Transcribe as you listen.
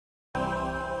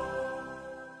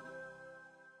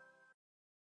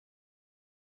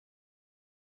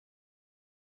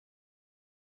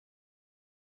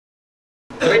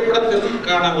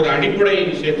திரைப்படத்திற்கான ஒரு அடிப்படை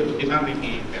விஷயத்தை பற்றி தான்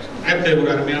இன்னைக்கு பேசணும். நேற்று ஒரு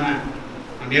அருமையான,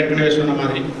 நான் ஏற்கனவே சொன்ன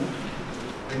மாதிரி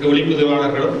 2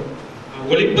 ஒளிப்பதிவாளர்களும்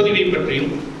ஒளிப்பதிவை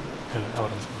பற்றியும்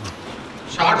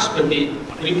ஷார்ட்ஸ் பற்றி,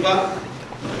 குறிப்பாக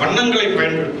வண்ணங்களை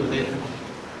பயன்படுத்துவது,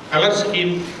 colour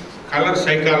scheme, colour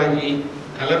psychology,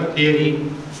 colour theory,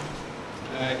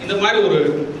 இந்த மாதிரி ஒரு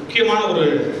முக்கியமான ஒரு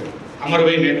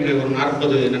அமர்வை நேற்று ஒரு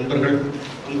 40 நண்பர்கள்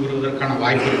பங்கு பெறுவதற்கான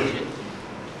வாய்ப்பு இருந்துச்சு.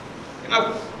 ஏன்னா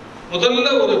முதல்ல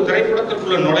ஒரு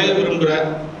திரைப்படத்திற்குள்ள நுழைய விரும்புகிற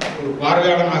ஒரு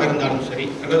பார்வையாளனாக இருந்தாலும் சரி,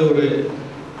 அல்லது ஒரு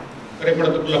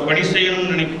திரைப்படத்துக்குள்ள பணி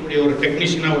செய்யணும்னு நினைக்கக்கூடிய ஒரு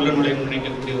டெக்னீஷியனாக உள்ள நுழையணும்னு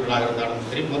நினைக்கக்கூடியவர்களாக இருந்தாலும்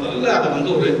சரி, முதல்ல அதை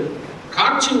வந்து ஒரு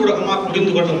காட்சி ஊடகமாக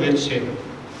புரிந்து கொள்ள முயற்சி செய்யணும்.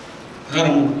 அதான்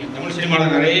ரொம்ப முக்கியம். தமிழ்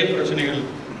சினிமாவில் நிறைய பிரச்சனைகள்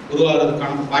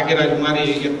உருவாகிறதுக்கான பாக்கியராஜ் மாதிரி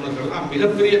இயக்குநர்கள்லாம்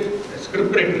மிகப்பெரிய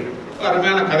ஸ்கிரிப்ட் ரைட்டர்கள், ரொம்ப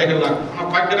அருமையான கதைகள்லாம் இருக்கும்.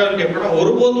 ஆனால் பாக்கியராஜுடைய படம்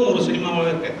ஒருபோதும் ஒரு சினிமாவே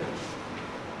இருக்காது.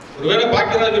 ஒருவேளை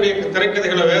பாக்கியராஜுடைய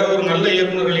திரைக்கதைகளை வேற ஒரு நல்ல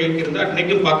இயக்குநர்கள் இயக்கியிருந்தால்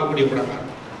இன்னைக்கும் பார்க்கக்கூடிய படம் தான்.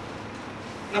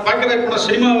 ஆனால் பாக்கியராஜ் படம்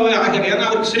சினிமாவே ஆகிறது. ஏன்னா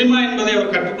அவருக்கு சினிமா என்பதை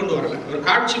அவர் கற்றுக்கொண்டு வரல. அவர்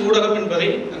காட்சி ஊடகம் என்பதை,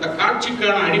 அந்த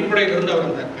காட்சிக்கான அடிப்படையிலிருந்து அவர்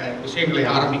அந்த விஷயங்களை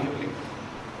ஆரம்பிக்கவில்லை.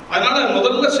 அதனால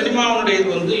முதல்ல சினிமாவுடைய இது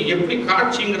வந்து எப்படி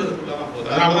காட்சிங்கிறதுக்குள்ள தான் போகுது.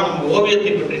 அதனால தான் நம்ம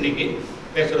ஓவியத்தை பற்றி இன்னைக்கு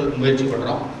பேசுறதுக்கு முயற்சி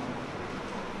பண்ணுறோம்.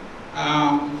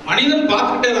 மனிதன்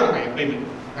பார்த்துக்கிட்டே தான் இருக்கான் எப்பயுமே.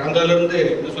 பிறந்ததுலேருந்து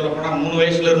என்ன சொல்லப்போனால் 3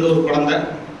 வயசுலேருந்து ஒரு குழந்தை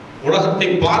உலகத்தை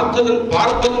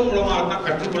பார்ப்பதன் மூலமாக தான்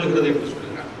கற்றுக்கொள்கிறது என்று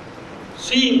சொல்லுகிறார்.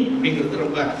 சீயிங் அப்படிங்கிறது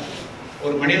ரொம்ப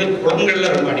ஒரு மனித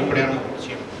குலங்களில் ரொம்ப அடிப்படையான ஒரு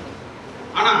விஷயம்.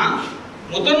 ஆனால்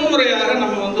முதன்முறையாக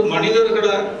நம்ம வந்து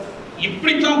மனிதர்களை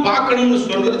இப்படித்தான் பார்க்கணும்னு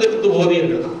சொல்றது வந்து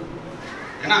ஓவியர்கள் தான்.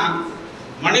 ஏன்னா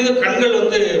மனித கண்கள்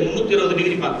வந்து 320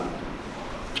 டிகிரி பார்க்கும்.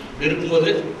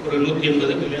 இருக்கும்போது ஒரு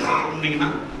 180 சொன்னீங்கன்னா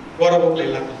போகிற போக்கில்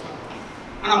எல்லாத்தையும் பார்க்கும்.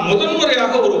 ஆனால்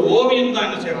முதன்முறையாக ஒரு ஓவியம் தான்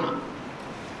என்ன செய்யலாம்,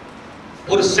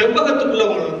 ஒரு செவ்வகத்துக்குள்ள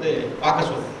அவங்களை வந்து பார்க்க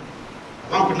சொல்றோம்.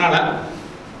 அதான் பின்னால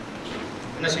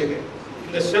என்ன செய்யுது,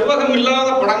 இந்த செவ்வகம் இல்லாத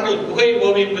படங்கள், புகை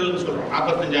ஓவியங்கள்னு சொல்றோம்.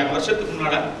 45,000 வருஷத்துக்கு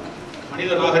முன்னால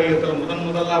மனித நாகரிகத்தில்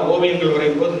முதல்ல ஓவியங்கள்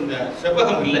வரையும் போது இந்த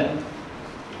செவ்வகம் இல்லை.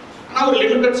 ஆனால் ஒரு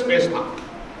லிமிட்டட் ஸ்பேஸ் தான்.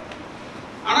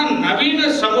 ஆனால் நவீன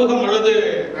சமூகம், அல்லது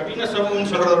நவீன சமூகம்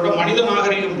சொல்றதை விட மனித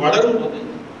நாகரிகம் வளரும் போது,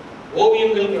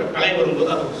 ஓவியங்கள்ங்கிற கலை வரும்போது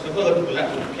அது ஒரு செவ்வகத்துக்குள்ள,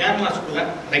 ஒரு கேன்வாஸ்க்குள்ள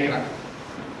அடைக்கிறாங்க.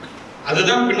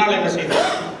 அதுதான் பின்னால் என்ன செய்யுது,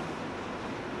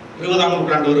 20ஆம்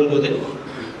நூற்றாண்டு வரும்போது,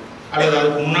 அல்லது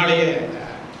அதுக்கு முன்னாலேயே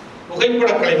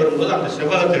புகைப்படக்கலை வரும்போது அந்த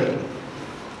செவ்வகத்தை எடுக்கும்.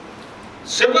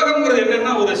 செவ்வகம்ங்கிறது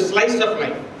என்னன்னா ஒரு ஸ்லைஸ் ஆஃப்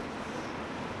லைஃப்.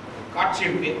 காட்சி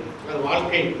இருக்கு, அது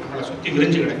வாழ்க்கை நம்மளை சுற்றி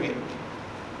விரிஞ்சு கிடக்கு.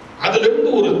 அதுல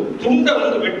இருந்து ஒரு துண்டை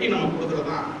வந்து வெட்டி நம்ம கொடுக்கறது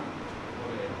தான்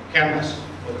ஒரு கேன்வாஸ்,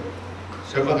 ஒரு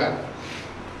செவ்வக.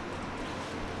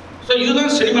 ஸோ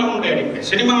இதுதான் சினிமாவுடைய அடிப்படை.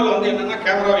 சினிமாவில் வந்து என்னன்னா,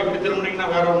 கேமராவை இப்படி திரும்பினீங்கன்னா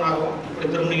வேற ஒன்றாகும், இப்படி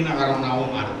திரும்பினீங்கன்னா வேற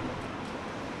ஒன்றாகவும் மாறும்.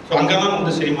 ஸோ அங்கதான்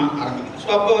வந்து சினிமா ஆரம்பிக்குது. ஸோ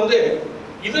அப்போ வந்து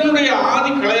இதனுடைய ஆதி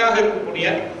கலையாக இருக்கக்கூடிய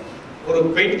ஒரு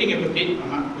பெயிண்டிங்கை பற்றி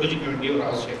நம்ம புரிஞ்சிக்க வேண்டிய ஒரு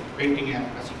அவசியம். பெயிண்டிங்கை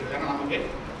ரசிக்கிறது, ஏன்னா நமக்கு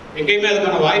எங்கேயுமே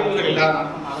அதுக்கான வாய்ப்புகள் இல்லாதனால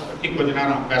நம்ம அதை பற்றி கொஞ்ச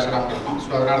நேரம் பேசலாம்னு இருக்கோம்.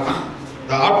 ஸோ அதனால தான்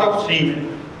த ஆர்ட் ஆஃப் சீயிங்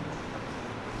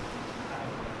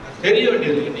தெரிய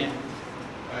வேண்டியது இல்லைங்க.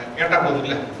 கேட்டால்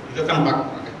போதுங்கள, இதைத்தான் பார்க்க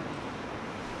போகிறாங்க.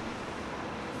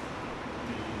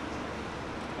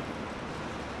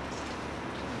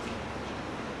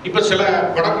 இப்போ சில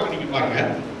படங்களை நீங்கள் பாருங்க,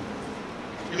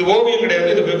 இது ஓவியம் கிடையாது,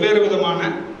 இது வெவ்வேறு விதமான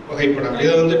புகைப்படங்கள்.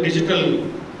 இதை வந்து டிஜிட்டல்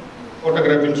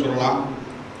ஃபோட்டோகிராஃபின்னு சொல்லலாம்,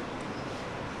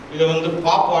 இதை வந்து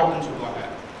பாப் ஆர்ட்னு சொல்லுவாங்க,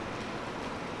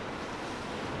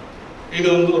 இது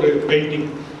வந்து ஒரு பெயிண்டிங்,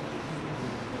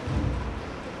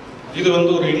 இது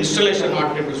வந்து ஒரு இன்ஸ்டலேஷன்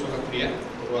ஆர்ட் என்று சொல்லக்கூடிய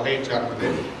ஒரு வகையை சார்ந்தது,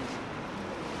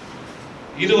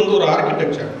 இது வந்து ஒரு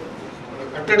ஆர்கிடெக்சர், ஒரு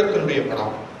கட்டிடத்தினுடைய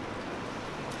படம்,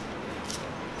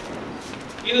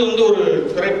 இது வந்து ஒரு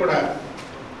திரைப்பட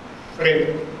ஃப்ரேம்.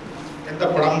 எந்த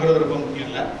படம்ங்கிறது ரொம்ப முக்கியம்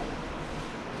இல்லை,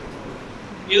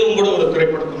 இதுவும் கூட ஒரு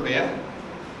திரைப்படத்தினுடைய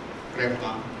ஃப்ரேம்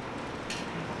தான்,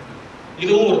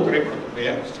 இதுவும் ஒரு திரைப்படத்தினுடைய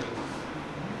ஸ்டில் தான்.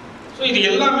 ஸோ இது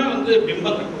எல்லாமே வந்து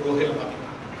பிம்பங்கள் ஒரு வகையில்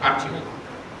பார்த்தீங்கன்னா காட்சிகள் தான்.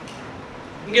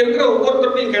 இங்கே இருக்கிற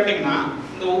ஒவ்வொருத்தருக்கையும் கேட்டிங்கன்னா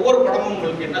இந்த ஒவ்வொரு படமும்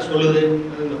உங்களுக்கு என்ன சொல்லுது,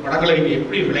 இந்த படங்களை நீங்கள்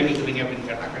எப்படி விளங்கிக்கிறீங்க அப்படின்னு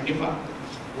கேட்டால் கண்டிப்பாக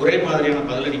ஒரே மாதிரியான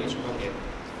பதிலை நீங்கள் சொல்ல முடியாது.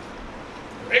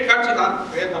 ஒரே காட்சி தான்,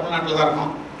 ஒரே தமிழ்நாட்டில் தான்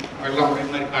இருக்கும், எல்லாம் ஒரே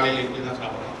மாதிரி காலையில் இட்லி தான்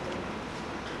சாப்பிட்றோம்,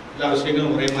 எல்லா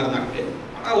விஷயங்களும் ஒரே மாதிரி தான் இருக்குது.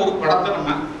 ஆனால் ஒரு படத்தை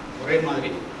நம்ம ஒரே மாதிரி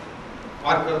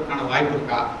பார்க்கறதுக்கான வாய்ப்பு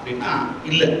இருக்கா அப்படின்னா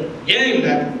இல்லை. ஏன்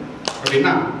இல்லை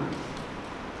அப்படின்னா,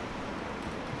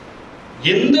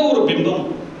 எந்த ஒரு பிம்பம்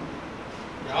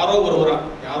யாரோ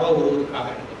ஒருவருக்காக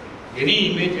எடுக்கப்படும். Any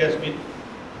image has been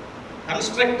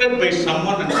constructed by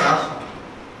summon and for summon.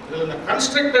 இதில் இந்த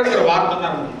கன்ஸ்ட்ரக்டட்ங்கிற வார்த்தை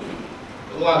தான்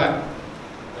பொதுவாக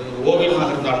அது ஒரு ஓவியமாக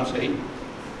இருந்தாலும் சரி,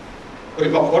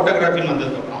 குறிப்பாக ஃபோட்டோகிராஃபின்னு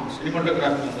வந்ததுக்கப்புறம்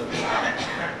சினிமாட்டோகிராஃபி வந்தது.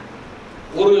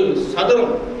 ஒரு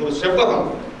சதுரம், ஒரு செவ்வகம்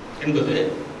என்பது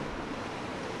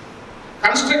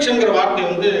கன்ஸ்ட்ரக்ஷன்ங்கிற வார்த்தை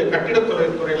வந்து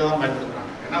கட்டிடத்துறையில தான்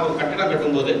பயன்படுத்துறாங்க. ஏன்னா ஒரு கட்டிடம்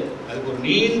கட்டும்போது அதுக்கு ஒரு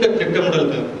நீண்ட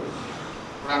திட்டமிடல் தேவைப்படுது.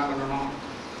 பிளான் பண்ணணும்,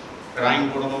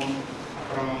 டிராயிங் போடணும்,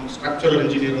 அப்புறம் ஸ்ட்ரக்சரல்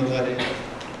இன்ஜினியர் வருவார்,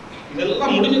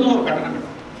 இதெல்லாம் முடிஞ்சுதான் ஒரு கட்டணம்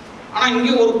கட்டணும். ஆனால்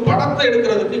இங்கே ஒரு படத்தை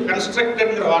எடுக்கிறதுக்கு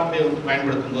கன்ஸ்ட்ரக்டட்ங்கிற வார்த்தையை வந்து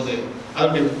பயன்படுத்தும் போது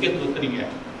அதனுடைய முக்கியத்துவத்தை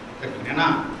நீங்கள் தெரிஞ்சுக்கணும். ஏன்னா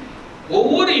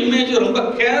ஒவ்வொரு இமேஜும் ரொம்ப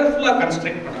கேர்ஃபுல்லாக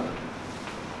கன்ஸ்ட்ரக்ட் பண்ணணும்.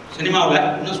 சினிமாவில்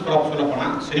இன்னும் சொல்ல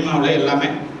போனால் சினிமாவில் எல்லாமே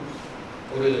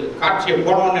ஒரு காட்சியை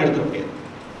போனோன்னு எடுத்துட முடியாது.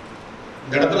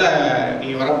 இந்த இடத்துல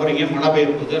நீங்கள் வர போகிறீங்க, மழை பெய்ய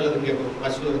போகுது, அல்லது இங்கே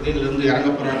பஸ் வருது, இதுலேருந்து இறங்க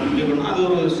போகிறாங்க, அது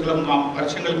ஒரு சில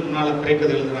வருஷங்களுக்கு முன்னால்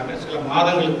திரைக்கதை எழுதுறாங்க, சில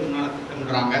மாதங்களுக்கு முன்னால்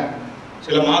திட்டமிடுறாங்க,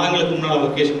 சில மாதங்களுக்கு முன்னால்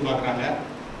லொக்கேஷன் பார்க்குறாங்க.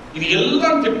 இது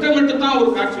எல்லாம் திட்டமிட்டு தான் ஒரு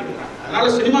காட்சி எடுக்கிறாங்க.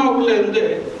 அதனால சினிமாவுக்குள்ள இருந்து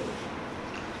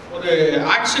ஒரு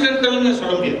ஆக்சிடென்டல்னு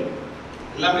சொல்ல முடியாது,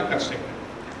 எல்லாமே கன்ஸ்ட்ரக்ட்.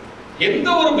 எந்த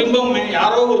ஒரு பிம்பமுமே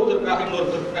யாரோ ஒருத்தருக்காக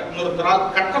இன்னொருத்தரால்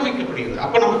கட்டமைக்கப்படுகிறது.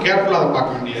 அப்போ நம்ம கேர்ஃபுல்லாக அதை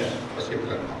பார்க்க வேண்டிய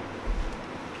அவசியத்தில் இருக்கோம்.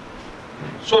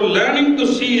 So learning to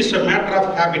see is a matter of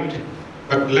habit,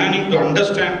 but learning to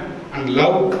understand and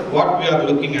love what we are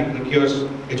looking at requires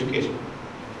education.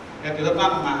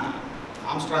 இதைத்தான் நம்ம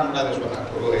ஆம்ஸ்ட்ராங் கூட அதை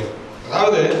சொன்னார்.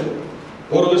 அதாவது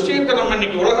ஒரு விஷயத்தை நம்ம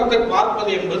இன்னைக்கு உலகத்தை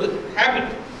பார்ப்பது என்பது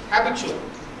ஹேபிச்சுவல்,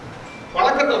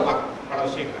 பழக்கத்தில் பார்க்கணும். பல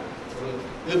விஷயங்கள் ஒரு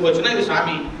இது போச்சுன்னா இது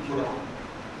சாமி கும்பிடணும்.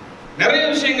 நிறைய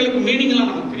விஷயங்களுக்கு மீனிங்லாம்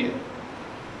நமக்கு தெரியாது.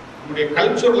 நம்முடைய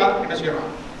கல்ச்சுரலாக என்ன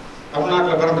செய்யறோம்,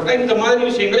 தமிழ்நாட்டில் பிறந்துட்டா இந்த மாதிரி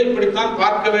விஷயங்களை இப்படித்தான்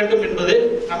பார்க்க வேண்டும் என்பது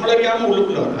நம்மளறியாமல்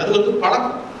உள்ளுக்குள்ள வரும். அது வந்து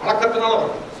பழக்கத்தினால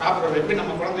வரும். சாப்பிட்றது எப்படி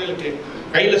நம்ம குழந்தைகளுக்கு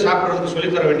கையில் சாப்பிட்றதுக்கு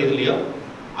சொல்லித்தர வேண்டியது இல்லையோ,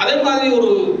 அதே மாதிரி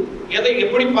ஒரு எதை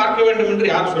எப்படி பார்க்க வேண்டும் என்று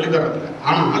யாரும் சொல்லித்தரதில்லை.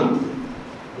 ஆனால்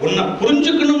ஒன்றை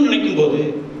புரிஞ்சுக்கணும்னு நினைக்கும் போது,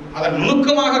 அதை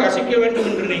நுணுக்கமாக ரசிக்க வேண்டும்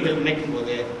என்று நீங்கள் நினைக்கும்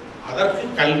போது அதற்கு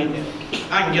கல்வி தேவை.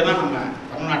 இங்கே தான் நம்ம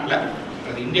தமிழ்நாட்டில்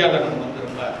அது இந்தியாவில் நம்ம வந்து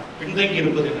ரொம்ப பின்தங்கி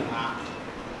இருப்பது என்னன்னா,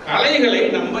 கலைகளை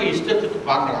நம்ம இஷ்டத்துக்கு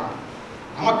பார்க்கலாம்,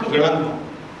 நமக்கு விளங்கும்.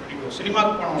 இப்போ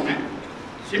சினிமாவுக்கு போனோடனே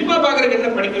சினிமா பார்க்குறதுக்கு என்ன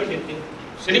படிக்க வேண்டியிருக்கு,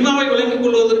 சினிமாவை விளங்கிக்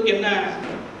கொள்வதற்கு என்ன,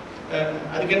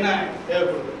 அதுக்கு என்ன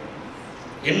தேவைப்படுது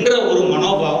என்ற ஒரு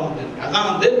மனோபாவம் வந்து அதான்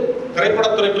வந்து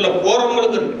திரைப்படத்துறைக்குள்ள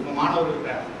போறவங்களுக்கு இருக்கு. இப்போ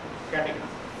மாணவர்கள்ட்ட கேட்டீங்கன்னா,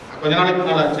 கொஞ்ச நாளைக்கு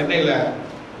முன்னால் சென்னையில்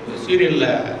ஒரு சீரியலில்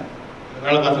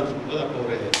வேலை பார்த்துட்டு இருக்கும்போது அப்போ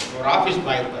ஒரு ஆஃபீஸ்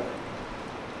பாய் இருப்பார்.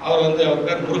 அவர் வந்து அவர்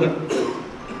பேர் முருகன்.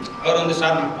 அவர் வந்து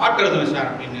சார் நான் பாட்டு எழுதுவேன் சார்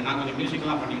அப்படின்னு, நான் கொஞ்சம்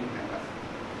மியூசிக்லாம் பண்ணிட்டு இருக்கேன்,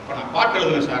 அப்போ நான் பாட்டு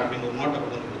எழுதுவேன் சார் அப்படின்னு ஒரு நோட்டை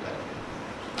கொண்டு வந்து கொடுத்தாரு.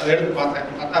 அதை எடுத்து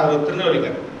பார்த்தா அவர்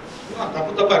திருநெல்வேலிக்கார்.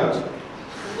 தப்பாக இருந்துச்சு,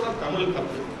 தமிழ்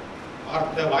தப்பு,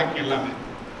 வார்த்தை வாக்கியம் எல்லாமே.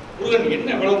 முருகன்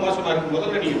என்ன எவ்வளவு மோசமாக இருக்கும்,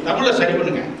 முதல்ல நீங்கள் தமிழை சரி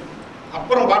பண்ணுங்க,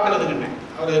 அப்புறம் பாட்டு எழுதுங்கண்ணே.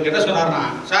 அவர் அதுக்கு என்ன சொன்னார்னா,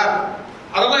 சார்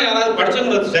அதெல்லாம் யாராவது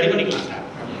படிச்சவங்களுக்கு சரி பண்ணிக்கலாம் சார்.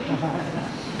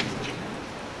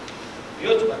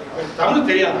 யோசிச்சு பாருங்க, அவருக்கு தமிழ்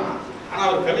தெரியாதான், ஆனால்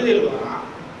அவர் கவிதை எழுதுவாராம்.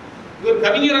 இவர்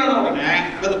கவிஞரான உடனே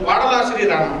அல்லது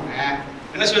பாடலாசிரியரான உடனே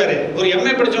என்ன செய்வாரு, ஒரு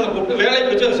எம்ஏ படிச்சவனை கூப்பிட்டு வேலை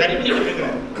வச்சு அதை சரி பண்ணி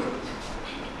கொடுக்குறாரு.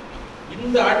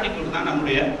 இந்த ஆட்டிடியூட் தான்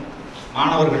நம்முடைய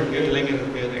மாணவர்களுக்கு,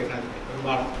 இளைஞர்களுக்கு என்ன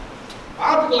பெரும்பாலும்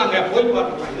பார்த்துக்கலாங்க, போய்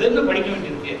பார்த்துக்கலாம், இது என்ன படிக்க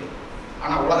வேண்டியிருக்கு.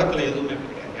 ஆனால் உலகத்தில் எதுவுமே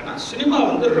கிடையாது. ஏன்னா சினிமா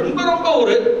வந்து ரொம்ப ரொம்ப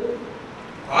ஒரு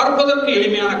பார்ப்பதற்கு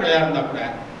எளிமையான கலையாக இருந்தால் கூட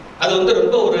அது வந்து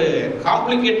ரொம்ப ஒரு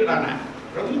காம்ப்ளிகேட்டடான,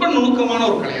 ரொம்ப நுணுக்கமான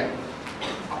ஒரு கலையாக.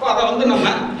 அப்போ அதை வந்து நம்ம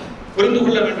புரிந்து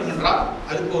கொள்ள வேண்டும் என்றால்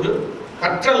அதுக்கு ஒரு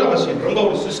கற்றல் அவசியம், ரொம்ப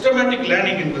ஒரு சிஸ்டமேட்டிக்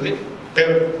லேர்னிங் என்பது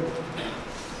தேவை.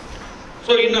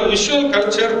 So in a visual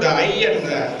culture the I and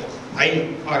the I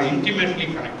R intimately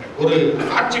connected. ஒரு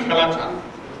காட்சி கலாச்சாரம்,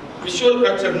 விஷுவல்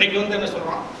கல்ச்சர் இன்னைக்கு வந்து என்ன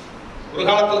சொல்கிறோம், ஒரு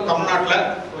காலத்தில் தமிழ்நாட்டில்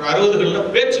ஒரு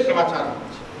 60களில் பேச்சு கலாச்சாரம்,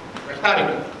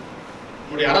 ரெட்டாரிக்கல்,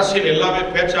 நம்முடைய அரசியல் எல்லாமே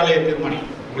பேச்சாலேயே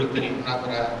தீர்மானிக்கும். உங்களுக்கு தெரியும்,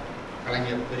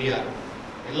 கலைஞர், பெரியார்,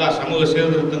 எல்லா சமூக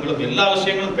சீர்திருத்தங்களும் எல்லா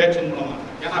விஷயங்களும் பேச்சின் மூலமாக.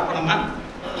 ஏன்னா அப்போ நம்ம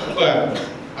ரொம்ப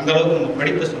அந்த அளவுக்கு நம்ம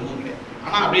படித்த சமூகம் கிடையாது.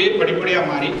 ஆனால் அப்படியே படிப்படியாக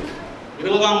மாறி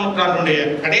 20ஆம் நூற்றாண்டுடைய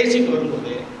கடைசிக்கு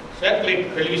வரும்போது சேட்டலைட்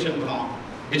டெலிவிஷன் மூலம்,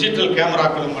 டிஜிட்டல்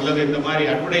கேமராக்களும் அல்லது இந்த மாதிரி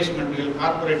அட்வர்டைஸ்மெண்ட்டுகள்,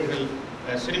 கார்பரேட்டுகள்,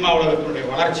 சினிமா உலகத்தினுடைய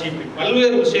வளர்ச்சி, இப்படி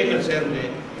பல்வேறு விஷயங்கள் சேர்ந்து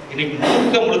இன்னைக்கு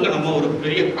முழுக்க நம்ம ஒரு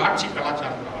பெரிய காட்சி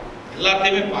கலாச்சாரத்தில் வரும்.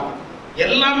 எல்லாத்தையுமே பார்க்கணும்.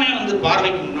 எல்லாமே வந்து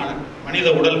பார்வைக்கு முன்னால் மனித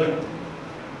உடல்கள்,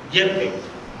 இயற்கை,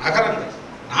 நகரங்கள்,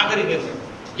 நாகரிகங்கள்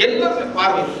எல்லாமே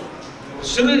பார்வை.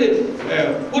 சிறு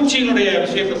பூச்சியினுடைய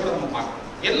விஷயத்தை கூட நம்ம பார்க்கணும்,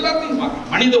 எல்லாத்தையும் பார்க்கணும்,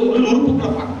 மனித உடல் உறுப்புகளை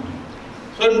பார்க்கணும்.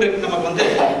 ஸோ இன்றைக்கு நமக்கு வந்து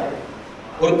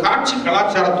ஒரு காட்சி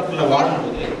கலாச்சாரத்துக்குள்ள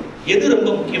வாழும்போது எது ரொம்ப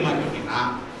முக்கியமாக இருக்கு அப்படின்னா,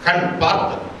 கண்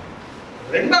பார்த்தல்.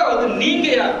 ரெண்டாவது, நீங்க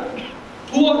யார்,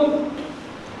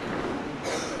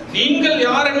 நீங்கள்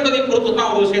யார் என்பதை பொறுத்து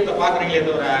தான் ஒரு விஷயத்தை பார்க்குறீங்களே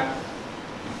தவிர,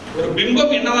 ஒரு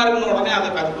பிம்பம் என்னவா இருக்குன்னு உடனே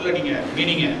அதுக்குள்ள நீங்க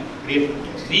மீனிங்க கிரியேட் பண்ணுங்க.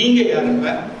 நீங்க யார்,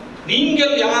 இப்ப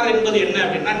நீங்கள் யார் என்பது என்ன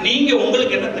அப்படின்னா, நீங்க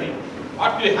உங்களுக்கு என்ன தெரியும்,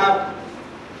 வாட் யூ ஹேவ்,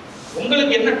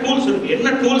 உங்களுக்கு என்ன டூல்ஸ் இருக்கு, என்ன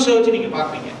டூல்ஸை வச்சு நீங்க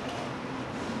பார்ப்பீங்க.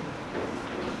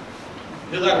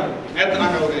 இதுதான் நேற்று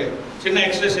நாங்கள் ஒரு சின்ன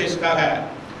எக்ஸசைஸ்க்காக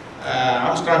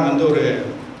ஆம்ஸ்ட்ராங் வந்து ஒரு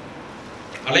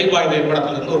அலைபாய்வை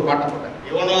படத்துல இருந்து ஒரு பாட்டை போட்டேன்.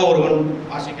 எவனோ ஒருவன்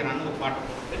வாசிக்கிறான்னு ஒரு பாட்டை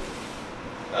போட்டு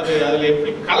அதில்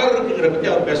எப்படி கலர் இருக்குங்கிற பற்றி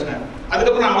அவர் பேசினார்.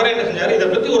 அதுக்கப்புறம் அவரே என்ன செஞ்சார், இதை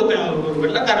பற்றி ஒரு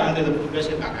வெள்ளக்காரன் வந்து இதை பற்றி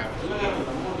பேசியிருக்காங்க.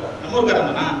 நம்ம ஊருக்காரன்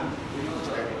தானா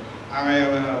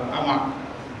அவன்? ஆமாம்,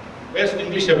 பேசுறது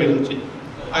இங்கிலீஷ் அப்படி இருந்துச்சு.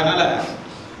 அதனால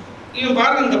இவன்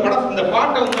பாருங்க, இந்த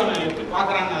பாட்டை வந்து அவன் எப்படி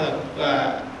பார்க்குறான்னு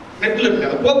நெட்டில் இருக்கு.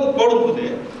 அதை போடும்போது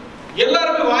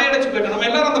எல்லாருமே வாயடைச்சு போயிட்டோம். நம்ம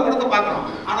எல்லாரும் அந்த படத்தை பார்க்குறோம்.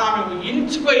 ஆனால் அவன்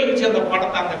இன்ச்சு பை இன்ச்சு அந்த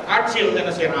படத்தை, அந்த காட்சியை வந்து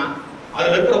என்ன செய்யறான்,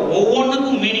 அதில் இருக்கிற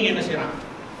ஒவ்வொன்றுக்கும் மீனிங் என்ன செய்யறான்,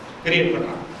 கிரியேட்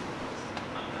பண்ணுறான்.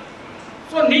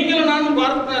 ஸோ நீங்களும் நானும்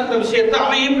பார்த்த அந்த விஷயத்தை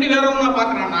அவன் எப்படி வேற ஒன்றா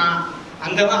பார்க்குறான்னா,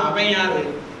 அங்கே தான் அவன் யாரு,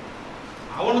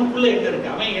 அவனுக்குள்ள என்ன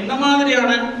இருக்கு, அவன் என்ன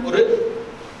மாதிரியான ஒரு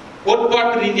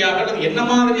கோட்பாட்டு ரீதியாக அல்லது என்ன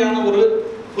மாதிரியான ஒரு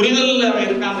புரிதலில் அவன்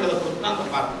இருக்காங்கிறத பொறுத்து தான் அந்த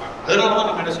பார்ப்பாங்க. அதனால தான்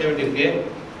நம்ம என்ன செய்ய வேண்டியிருக்கு,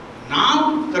 நாம்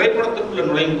திரைப்படத்துக்குள்ள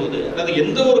நுழையும் போது அல்லது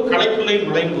எந்த ஒரு கலைக்குள்ளையும்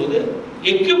நுழையும் போது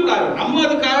எக்யூப்டாக நம்ம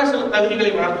அதுக்காக சில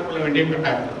தகுதிகளை வளர்த்துக் கொள்ள வேண்டிய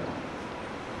கட்டாயம் இருக்கும்.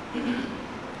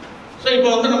 ஸோ இப்போ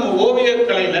வந்து நம்ம ஓவிய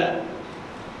கலையில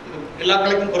எல்லா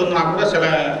கலைக்கும் பொருந்தினா கூட சில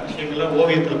விஷயங்கள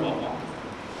ஓவியத்தில் பார்ப்போம்.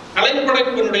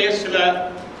 கலைப்படைப்பினுடைய சில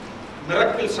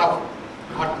மிரக்கிள்ஸ் ஆஃப்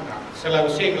ஆர்ட், சில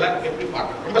விஷயங்களை எப்படி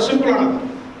பார்க்கணும். ரொம்ப சிம்பிளானது.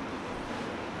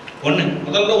 ஒன்று,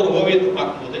 முதல்ல ஒரு ஓவியத்தை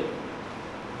பார்க்கும்போது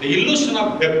தி இல்லூஷன்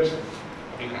ஆஃப் டெப்த்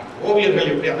அப்படிங்கிறாங்க.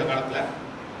 ஓவியர்கள் எப்படி அந்த காலத்தில்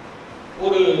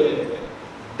ஒரு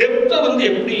டெப்த்தை வந்து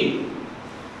எப்படி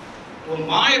ஒரு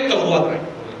மாயத்தை உருவாக்குறாங்க.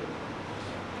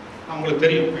 நம்மளுக்கு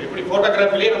தெரியும் எப்படி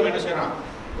ஃபோட்டோகிராஃபிலேயே நம்ம என்ன செய்யறோம்,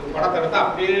 ஒரு படத்தை எடுத்தால்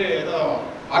அப்படியே ஏதோ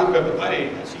வால்பேப்பர் மாதிரி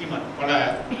அசிங்கமா பல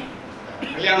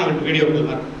கல்யாணம் வீட்டு வீடியோக்கள்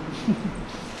மாதிரி.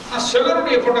 ஆனால்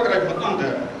சிலருடைய ஃபோட்டோகிராஃபி மட்டும் அந்த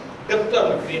டெப்த்தை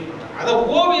அவங்க கிரியேட் பண்ணுறாங்க. அதை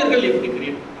ஓவியர்கள் எப்படி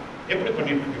கிரியேட் பண்ணுறாங்க, எப்படி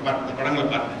பண்ணிட்டு இருக்கு பாருங்க. இந்த படங்களை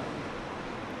பாருங்க.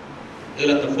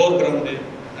 இதில் அந்த ஃபோர் கிரவுண்டு,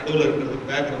 நடுவில் இருக்கிறது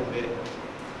பேக்ரவுண்டு,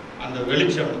 அந்த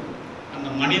வெளிச்சம், அந்த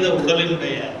மனித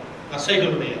உடலினுடைய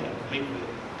தசைகளுடைய அமைப்பு,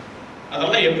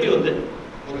 அதெல்லாம் எப்படி வந்து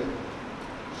ஒரு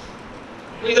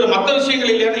இதில் மற்ற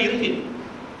விஷயங்கள் இல்லையான இருக்கு.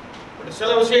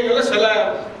 சில விஷயங்கள்ல சில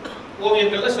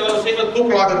ஓவியங்கள்ல சில விஷயங்கள்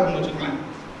தூக்கலாக இருக்குன்னு வச்சுக்கலாம்.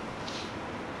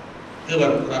 இது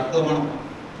ஒரு அற்புதமான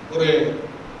ஒரு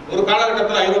ஒரு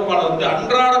காலகட்டத்தில் ஐரோப்பாவில் வந்து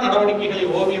அன்றாட நடவடிக்கைகளை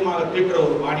ஓவியமாக தீட்டுற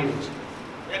ஒரு பாணி இருந்துச்சு.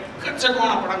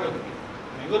 எக்கச்சக்கமான படங்கள் இருக்கு.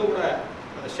 இவர் கூட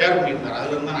அதை ஷேர் பண்ணியிருந்தார்.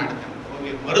 அதுல இருந்து நான் எடுத்தேன்.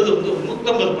 ஓவியர் மருது வந்து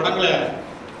 150 படங்களை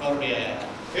அவருடைய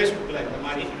ஃபேஸ்புக்கில் இந்த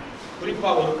மாதிரி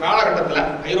குறிப்பாக ஒரு காலகட்டத்தில்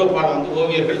ஐரோப்பாவில் வந்து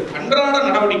ஓவியர்கள் அன்றாட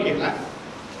நடவடிக்கைகளை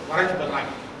வரைஞ்சி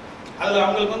தர்றாங்க. அதில்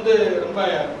அவங்களுக்கு வந்து ரொம்ப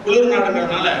குளிர்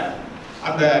நாடுங்கிறதுனால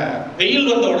அந்த வெயில்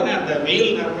வந்த உடனே அந்த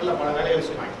வெயில் நேரங்களில் பல வேலைகள்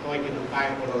செய்வாங்க. துவைக்கிறது, காய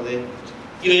போடுறது,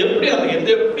 இது எப்படி அந்த எந்த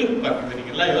எப்படி இருப்பாங்க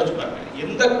நீங்கள் எல்லாம் யோசிச்சு பாருங்க.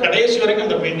 எந்த கடைசி வரைக்கும்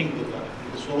அந்த பெயிண்டிங் கொடுப்பாங்க.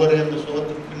 இந்த சுவர், அந்த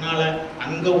சுவத்துக்கு பின்னால்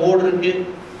அங்கே ஓடு இருக்கு,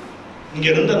 இங்கே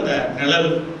இருந்து அந்த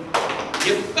நிழல்,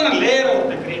 எத்தனை லேயரை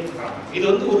வந்து கிரியேட் பண்ணுறாங்க. இது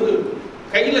வந்து ஒரு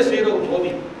கையில் செய்கிற ஒரு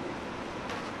ஓவியம்.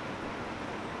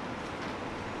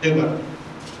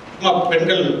 சும்மா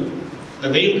பெண்கள் இந்த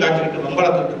வெயில் காய்ச்சிக்கிட்டு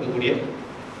வம்பளத்துட்டு இருக்கக்கூடிய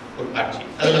ஒரு காட்சி.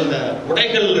 அதில் அந்த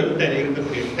உடைகள்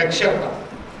இருக்கக்கூடிய texture,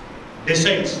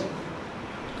 designs,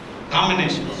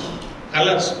 combinations,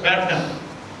 colours, pattern.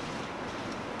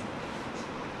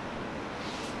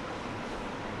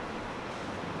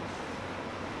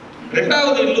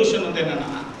 ரெண்டாவது இல்லூஷன் வந்து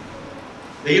என்னன்னா,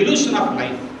 the illusion of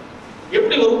life.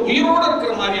 எப்படி ஒரு உயிரோடு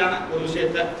இருக்கிற மாதிரியான ஒரு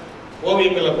விஷயத்தை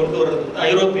ஓவியங்களை கொண்டு வர்றது வந்து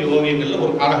ஐரோப்பிய ஓவியங்கள்ல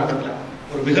ஒரு காலகட்டத்தில்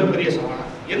ஒரு மிகப்பெரிய சவால்.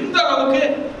 எந்த அளவுக்கு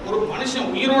ஒரு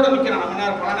மனுஷன் உயிரோட நிற்கிறான். நம்ம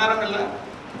நேரம் பல நேரங்களில்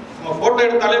நம்ம போட்டோ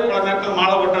எடுத்தாலே பல நேரத்தில்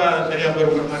மாலை போட்டா சரியா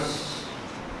போயிருக்கிற மாதிரி.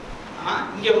 ஆனால்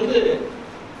இங்கே வந்து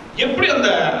எப்படி அந்த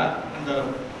அந்த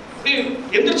அப்படி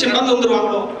எந்திரிச்சு நடந்து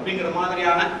வந்துடுவாங்களோ அப்படிங்கிற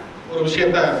மாதிரியான ஒரு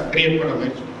விஷயத்த கிரியேட் பண்ண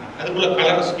முயற்சி பண்ணுறாங்க. அதுக்குள்ள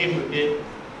கலர் ஸ்கீம் இருக்கு.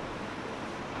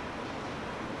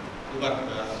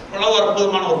 அவ்வளவு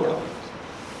அற்புதமான ஒரு படம்.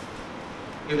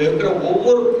 இது இருக்கிற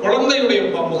ஒவ்வொரு குழந்தையுடைய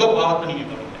முகபாவத்தை நீங்க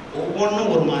கவனிங்க.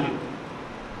 ஒவ்வொன்றும் ஒரு மாதிரி.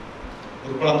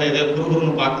 ஒரு குழந்தை இதை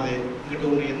குறுகுறுன்னு பார்க்குது, இங்கிட்ட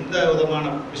ஒன்று எந்த விதமான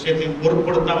விஷயத்தையும்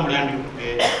பொருட்படுத்தாமல் விளையாண்டுட்டு இருக்கு,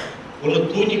 ஒன்று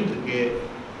தூங்கிட்டு இருக்கு,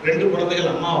 2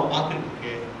 குழந்தைகள் அம்மாவை பார்த்துட்டு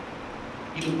இருக்கு.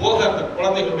 இது போக அந்த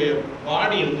குழந்தைகளுடைய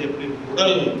பாடி வந்து எப்படி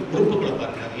உடல் உறுப்புகளை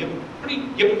பாருங்க. அது எப்படி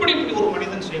எப்படி இப்படி ஒரு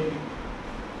மனிதன் செய்ய முடியும்?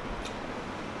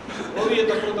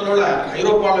 ஓவியத்தை பொறுத்தளவுல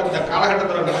ஐரோப்பாவில் இந்த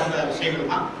காலகட்டத்தில் நடந்த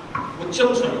விஷயங்கள் தான்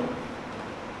உச்சம் சொல்லணும்.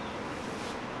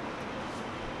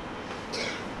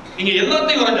 நீங்க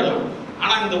எல்லாத்தையும் வரைஞ்சிடலாம்,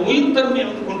 ஆனா இந்த உயிர் தன்மையை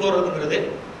வந்து கொண்டு வர்றதுங்கிறது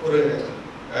ஒரு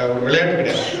விளையாட்டு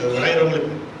கிடையாது.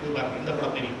 வரைகிறவங்களுக்கு இது பாருங்க, இந்த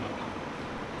படத்தை நீங்க பார்க்கலாம்.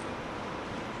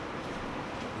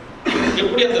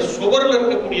 எப்படி அந்த சுவரில்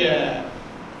இருக்கக்கூடிய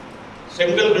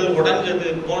செங்கல்கள் உடைஞ்சது,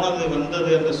 போனது,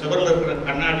 வந்தது, அந்த சுவரில் இருக்கிற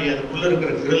கண்ணாடி, அதுக்குள்ள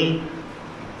இருக்கிற கிரில்,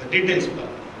 அந்த டீடைல்ஸ்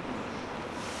பாருங்க.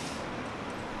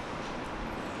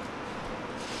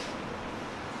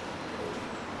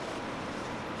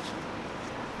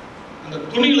 அந்த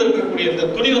துணியில் இருக்கக்கூடிய இந்த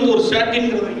துணி வந்து ஒரு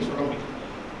சாட்டின்ங்கிறத நீங்க சொல்ல முடியும்.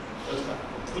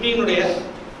 துணியினுடைய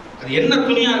அது என்ன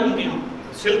துணியா இருக்க முடியும்,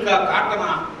 சில்கா,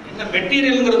 காட்டனா, என்ன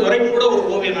மெட்டீரியல்ங்கிறது வரைக்கும் கூட ஒரு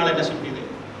ஓவியனால என்ன செய்ய முடியுது.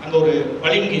 அந்த ஒரு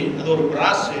பளிங்கு, அது ஒரு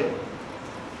பிராஸ்,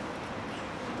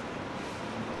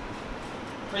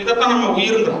 இதைத்தான் நம்ம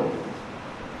உயிருங்கிறோம்.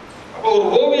 அப்போ ஒரு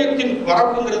ஓவியத்தின்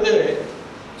பரப்புங்கிறது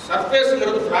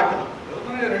சர்ஃபேஸுங்கிறது ஃபிளாட் தான்,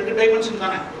 2 டைமென்ஷன்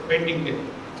தானே ஒரு பெயிண்டிங்கு.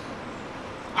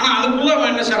 ஆனால் அதுக்குள்ள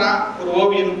அவன் என்ன செய்யறான், ஒரு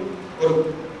ஓவியன் ஒரு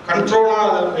கண்ட்ரோலாக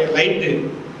அதனுடைய லைட்டு,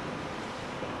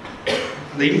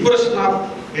 அந்த impression of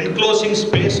enclosing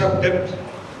space of depth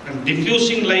and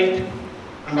diffusing light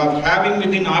and of having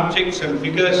within objects and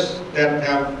figures that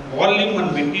have volume and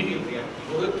material reality.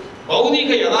 ஒரு பௌதிக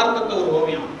யதார்த்தத்தை ஒரு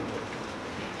ஓவியம்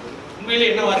உண்மையிலே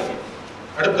என்னவா இருக்கு.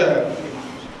 அடுத்த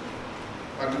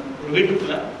ஒரு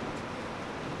வீட்டுக்குள்ள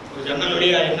ஒரு ஜன்னல்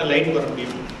வழியா என்ன லைட் வர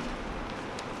முடியும்.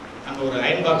 அங்க ஒரு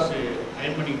அயன் பாக்ஸ்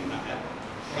அயன் பண்ணிட்டு இருந்தாங்க,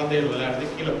 குழந்தைகள்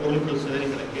விளையாடுது, கீழே பொருட்கள் சிதறி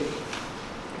கிடக்கு.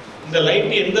 இந்த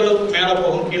லைட் எந்த அளவுக்கு மேலே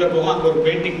போகும் கீழே போகும், அங்கே ஒரு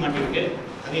பெயிண்டிங் மாட்டிருக்கு,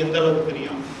 அது எந்த அளவுக்கு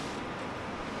தெரியும்.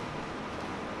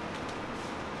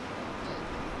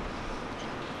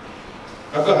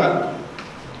 அப்ப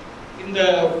இந்த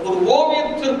ஒரு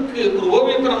ஓவியத்திற்கு ஒரு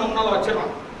ஓவியத்தை நம்ம முன்னால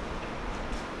வச்சிடலாம்.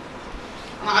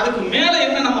 ஆனா அதுக்கு மேல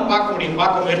என்ன நம்ம பார்க்க முடியும்,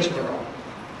 பார்க்க முயற்சி பண்றோம்.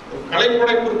 ஒரு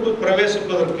கலைப்படைப்பிற்கு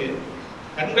பிரவேசிப்பதற்கு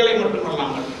கண்களை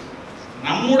மட்டுமல்லாமல்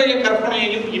நம்முடைய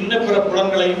கற்பனையையும் இன்ன பிற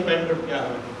புலன்களையும் பயன்படுத்தி ஆக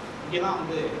வேண்டும். இங்கேதான்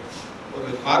வந்து ஒரு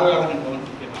பார்வையாளன்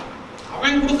கவனிச்சுக்கலாம்.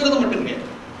 அவன் கொடுக்கறது மட்டும் கிடையாது,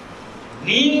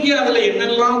 நீங்க அதுல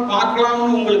என்னெல்லாம்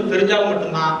பார்க்கலாம்னு உங்களுக்கு தெரிஞ்சால்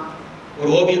மட்டும்தான் ஒரு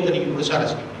ஓவியத்தை நீங்க முழுசா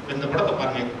ரசிக்கணும். இப்ப இந்த படத்தை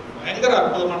பாருங்க, பயங்கர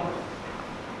அற்புதமான படம்.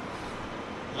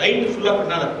 லைட் ஃபுல்லா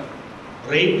பின்னால இருக்கு,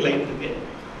 பிரைட் லைட் இருக்கு,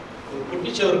 ஒரு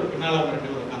குட்டிச்சவருக்கு பின்னால 2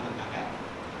 பேர் உட்காந்துருக்காங்க.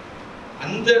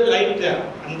 அந்த லைட்,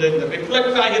 அந்த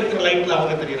ரிஃப்ளெக்ட் ஆகியிருக்கிற லைட்ல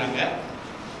அவங்க தெரியுறாங்க.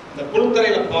 இந்த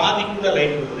புல்தரையில பாதி கூட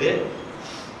லைட் இருக்குது.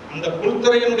 அந்த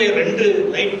புல்தரையினுடைய 2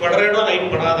 லைட் படுற இடம்,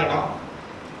 லைட் படாத இடம்,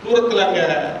 தூரத்தில் அங்கே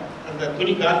அந்த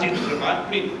துணி காய்ச்சிட்டு இருக்கலாம்.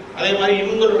 இப்படி அதே மாதிரி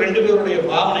இவங்க 2 பேருடைய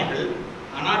பாவனைகள்,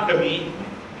 அனாட்டமி,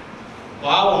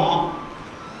 பாவம்,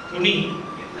 துணி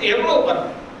எவ்வளோ பாருங்க.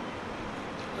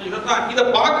 இதைத்தான் இதை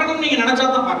பார்க்கணும்னு நீங்கள் நினச்சா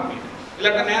தான் பார்க்க முடியும்.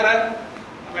 இல்லாட்ட நேரம்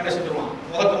நம்ம என்ன செஞ்சுருவோம்,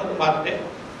 முகத்தை மட்டும் பார்த்துட்டு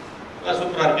எல்லாம்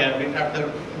சூப்பராக இருக்கேன் அப்படின்ட்டு அடுத்த.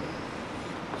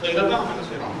 ஸோ இதைத்தான் நம்ம என்ன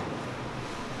செய்கிறோம்.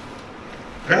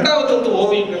 ரெண்டாவது வந்து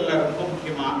ஓவியங்கள்ல ரொம்ப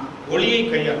முக்கியமா ஒளியை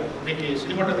கையாள். இன்னைக்கு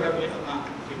சினிமாட்டோகிராஃபி தான்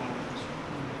முக்கியமான.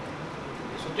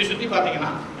 சுற்றி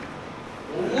பார்த்தீங்கன்னா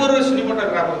ஒவ்வொரு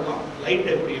சினிமாட்டோகிராஃபருக்கும் லைட்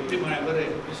எப்படி இவர்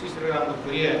ஸ்ரீராமன்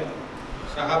பெரிய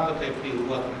சகாப்தத்தை எப்படி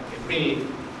உருவாக்குறாங்க, எப்படி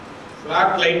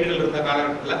ஃப்ளாட் லைட்டுகள் இருந்த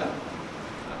காலகட்டத்தில்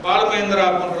பாலமகேந்திரா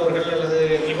போன்றவர்கள் அல்லது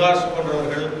நிவாஸ்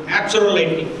போன்றவர்கள் நேச்சுரல்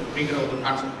லைட்டிங் அப்படிங்கிற ஒரு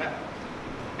கான்செப்டை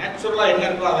நேச்சுரலாக என்ன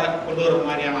இருக்கோ அதை கொண்டு வர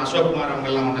மாதிரியான அசோக்குமார்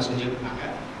அவங்கெல்லாம் ஒன்று செஞ்சுட்டு இருந்தாங்க.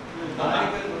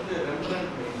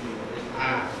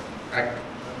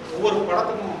 ஒவ்வொரு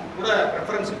படத்துக்கும் கூட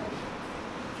ரெஃபரன்ஸ் இருக்கு.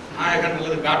 நாயகன்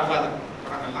அல்லது காட்ஃபாதர்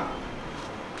படங்கள்லாம்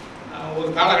ஒரு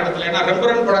காலகட்டத்தில், ஏன்னா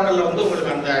ரெம்பரண்ட் படங்கள்ல வந்து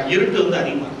உங்களுக்கு அந்த இருட்டு வந்து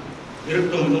அதிகமாக,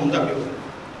 இருட்டும் இன்னும் வந்து அப்படி ஒரு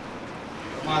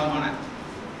பிரமாதமான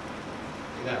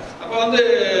இதா. அப்போ வந்து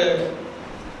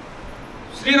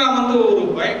ஸ்ரீராம் வந்து ஒரு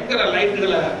பயங்கர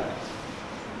லைட்டுகளை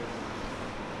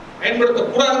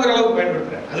பயன்படுத்தக்கூடாதுங்கிற அளவுக்கு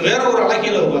பயன்படுத்துறாரு. அது வேற ஒரு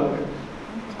அழகியல உருவாக்குறாரு.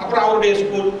 அப்புறம் அவருடைய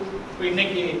ஸ்கூல் இப்போ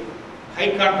இன்னைக்கு ஹை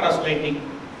கான்ட்ராஸ்ட் லைட்டிங்,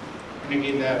 இன்னைக்கு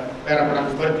இந்த வேற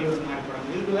படம் பருத்தி மாதிரி படம்,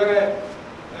 இதுக்கு வேற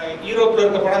யூரோப்பில்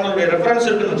இருக்க படங்களுடைய ரெஃபரன்ஸ்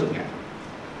இருக்குன்னு வச்சுக்கோங்க.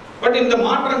 பட் இந்த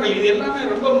மாற்றங்கள் இது எல்லாமே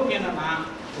ரொம்ப முக்கியம். என்னன்னா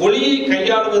ஒளியை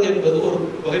கையாளுவது என்பது ஒரு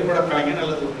புகைப்பட கலைஞர்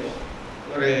அல்லது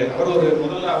அவர் ஒரு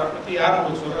முதல்ல அவரை பற்றி யாரும்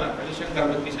உங்களுக்கு சொல்கிறார், ரவிசங்கரை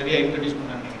பற்றி சரியாக இன்ட்ரடியூஸ்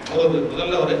பண்ணாங்க. அவர்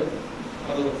முதல்ல அவர்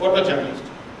ஒரு ஃபோட்டோ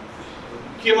ஜேர்னலிஸ்ட்,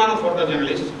 முக்கியமான ஃபோட்டோ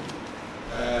ஜேர்னலிஸ்ட்.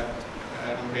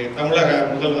 நம்முடைய தமிழக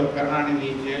முதல்வர் கருணாநிதி,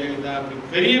 ஜெயலலிதா அப்படி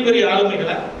பெரிய பெரிய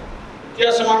ஆளுமைகளை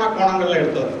வித்தியாசமான கோணங்களில்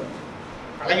எடுத்தவர்.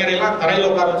 கலைஞரையெல்லாம் தரையில்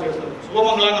உட்கார வச்சு எடுத்தவர்.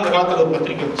 சுபமங்கலாம் நம்ம காலத்தில் ஒரு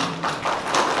பத்திரிக்கை வச்சு,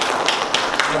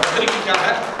 அந்த பத்திரிக்கைக்காக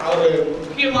அவர்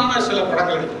முக்கியமான சில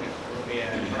படங்கள் எடுத்துருக்காரு. அவருடைய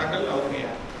படங்கள், அவருடைய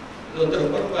இது வந்து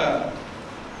ரொம்ப ரொம்ப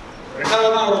ரெண்டாவது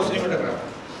தான் அவர்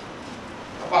சினிமாட்டோகிராஃபர்.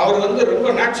 அப்போ அவர் வந்து ரொம்ப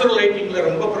நேச்சுரல் லைட்டிங்கில்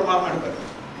ரொம்ப பிரமாதமாக எடுப்பார்.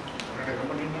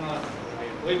 ரொம்ப நீண்டமாக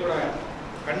புகைப்பட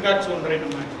கண்காட்சி ஒன்றை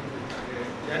நம்ம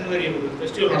ஜனவரி ஒரு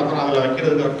ஃபெஸ்டிவல் நடத்துகிறோம், அதில்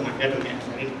வைக்கிறதுக்கு அவருக்கு நான் கேட்டிருக்கேன்,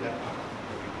 சரின்னு.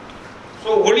 ஸோ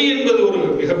ஒளி என்பது ஒரு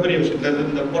மிகப்பெரிய விஷயம்.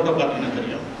 இந்த போட்டோ பார்த்தீங்கன்னா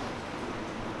தெரியும்,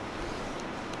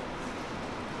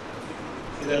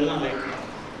 இதெல்லாம் லைட்.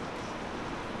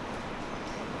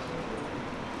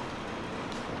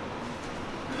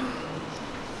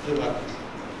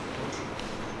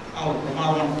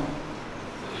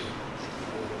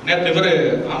 நேற்று இவர்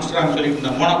ஆம்ஸ்ட்ராங் சொல்லிட்டு இருந்த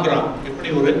மோனோக்ராம் எப்படி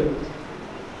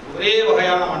ஒரே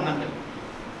வகையான வண்ணங்கள்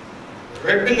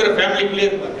ரெட்டுங்கிற ஃபேமிலிக்குள்ளே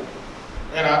இருப்பாரு.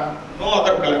 வேற no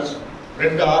other colours,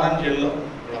 red orange yellow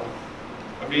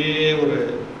அப்படியே ஒரு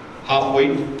ஹாஃப்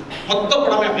ஒயிட் மொத்த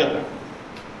படமே அப்படியே இருக்கும்.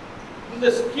 இந்த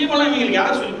ஸ்கீமெல்லாம் இவங்களுக்கு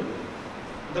யார் சொல்லி கொடுக்குறது?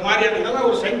 இந்த மாதிரியான இதெல்லாம்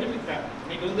ஒரு சயின்டிஃபிக் ஃபேக்ட்.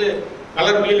 இன்னைக்கு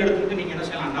கலர் வீல் எடுத்துக்கிட்டு நீங்கள் என்ன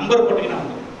செய்யலாம், நம்பர் போட்டிங்கன்னா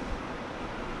வந்துடும்.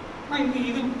 ஆனால்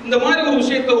இது இந்த மாதிரி ஒரு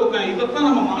விஷயத்தை இதைத்தான்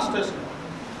நம்ம மாஸ்டர்ஸ்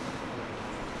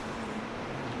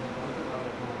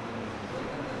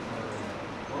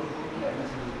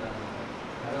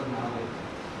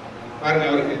பாருங்க.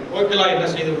 அவருக்கு கோகிலா என்ன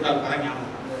செய்து விட்டால் கதை ஞாபகம்.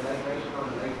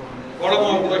 கோலமா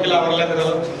கோகிலா வரலங்கிற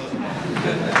அளவுக்கு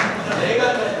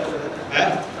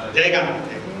ஜெயகாந்த்.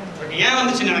 பட் ஏன்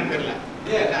வந்துச்சுன்னு எனக்கு தெரியல.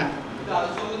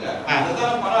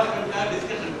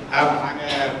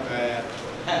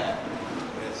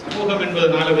 சமூகம் என்பது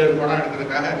 4 பேர் படம்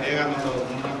எடுக்கிறதுக்காக ஜெயகாந்தோட ஒரு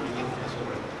முன்னாள்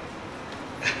சொல்றேன்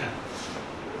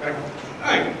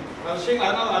விஷயங்கள்.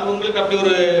 அதனால அது உங்களுக்கு அப்படி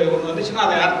ஒரு ஒன்று வந்துச்சுன்னா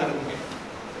அதை யார் தருவீங்க?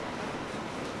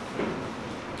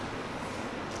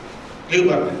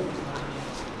 பாருங்க,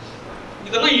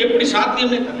 இதெல்லாம் எப்படி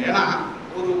சாத்தியமே தெரியல. ஏன்னா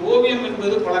ஒரு ஓவியம்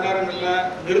என்பது பல நேரங்களில்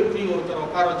நிறுத்தி ஒருத்தர்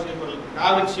உட்கார வச்சு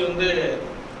டாவின்சி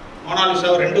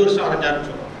மோனாலிசாவை 2 வருஷம் வரைஞ்சாருன்னு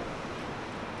சொல்லுவாங்க.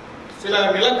 சில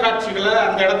நிலக்காட்சிகளை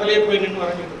அந்த இடத்துலயே போய் நின்று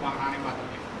வரைஞ்சிட்டு இருப்பாங்க. நானே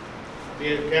பார்த்துருக்கேன்.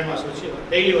 கேன்வாஸ் வச்சு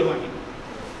டெய்லி வருவாங்க.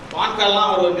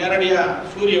 வான்கால்லாம் அவர் நேரடியாக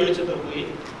சூரிய வெளிச்சத்தில் போய்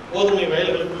கோதுமை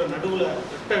வயல்களுக்குள்ள நடுவில்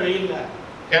வெட்ட வெயிலில்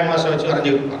கேன்வாஸை வச்சு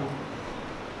வரைஞ்சிட்டு இருப்பாங்க.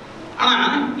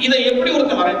 ஆனால் இதை எப்படி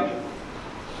ஒருத்தர் வரைய முடியும்?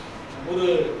 ஒரு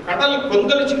கடல்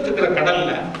கொந்தளிச்சுட்டு இருக்கிற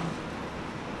கடல்ல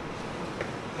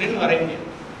நின்று வரைய முடியாது.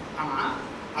 ஆனா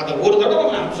அதை ஒரு தடவை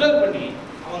அப்சர்வ் பண்ணி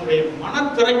அவனுடைய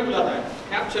மனத்திரைக்குள்ள அதை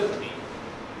கேப்சர் பண்ணி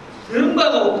திரும்ப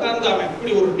அதை உட்கார்ந்து அவன்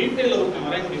எப்படி ஒரு டீட்டெயில ஒருத்தன்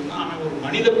வரைய முடியும்னா அவன் ஒரு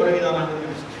மனித பிறவிதானாக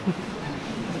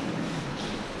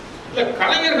இல்ல.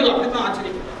 கலைஞர்கள் அப்படித்தான்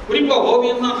ஆச்சரியப்படுறாங்க. குறிப்பா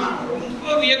ஓவியம் தான் நான் ரொம்ப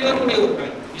வியக்கக்கூடிய ஒரு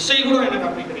கலை. இசை கூட எனக்கு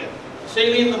அப்படி கிடையாது.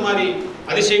 இசையிலையும் இந்த மாதிரி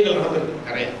அதிசயங்கள் நடந்திருக்கு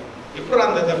நிறைய. எப்படி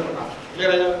அந்த இதை போட்டான்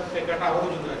இளையராஜா கேட்டா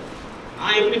அவரும் சொல்றாரு,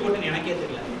 நான் எப்படி போட்டேன்னு எனக்கே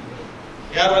தெரியல,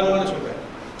 யார் வாங்கன்னு சொல்றாரு.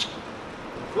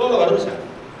 ஃப்ளோல வருது சார்.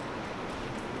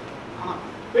 ஆனா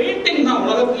பெயிண்டிங் தான்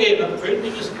உலகத்திலேயே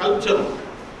பெயிண்டிங் ஸ்கல்ப்சரும்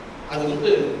அது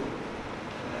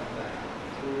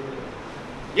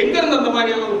எங்க இருந்து அந்த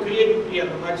மாதிரியான ஒரு கிரியேட்டிவிட்டி,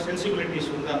 அந்த மாதிரி சென்சிபிலிட்டிஸ்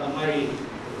அந்த மாதிரி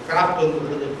கிராஃப்ட்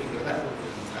வருது அப்படிங்கிறத.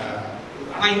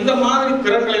 ஆனா இந்த மாதிரி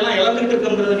திறன்களை எல்லாம் இழந்துகிட்டு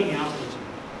இருக்குங்கிறத நீங்க ஞாபகம்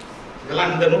வச்சுக்கணும்.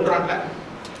 இதெல்லாம் இந்த நூற்றாண்டுல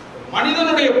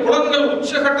மனிதனுடைய புலன்கள்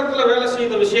உச்சகட்டத்தில் வேலை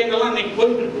செய்த விஷயங்கள்லாம் இன்னைக்கு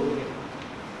போயிட்டு இருக்கு.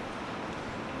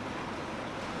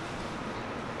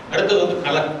 அடுத்தது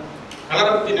கலர். கலரை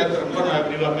பற்றி நேரத்தில் ரொம்ப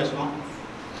விரிவாக பேசணும்.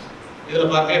 இதுல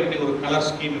பாருங்க எப்படி ஒரு கலர்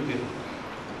ஸ்கீம் எப்படி இருக்கு.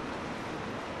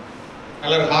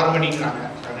 கலர் ஹார்மனிங்கிறாங்க,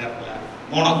 சில நேரத்தில்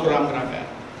மோனோக்ராம்ங்கிறாங்க.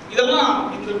 இதெல்லாம்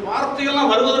இந்த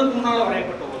வார்த்தைகள்லாம் வருவதற்கு முன்னால்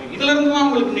வரையப்பட்ட ஓவியம். இதுல இருந்து தான்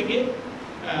உங்களுக்கு இன்னைக்கு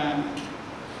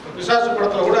பிசாசு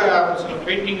படத்துல கூட சில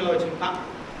பெயிண்டிங்களை வச்சுட்டு தான்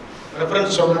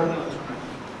ரெஃபரன்ஸ் சொல்றாருன்னு சொன்னாங்க.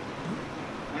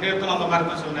 மணிரத்னம் அந்த மாதிரி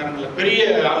தான் சில நேரங்களில் பெரிய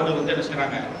ஆளுகள் என்ன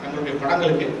செய்யறாங்க, தங்களுடைய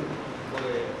படங்களுக்கு ஒரு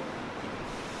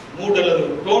மூட் அல்லது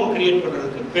டோன் கிரியேட்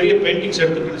பண்றதுக்கு பெரிய பெயிண்டிங்ஸ்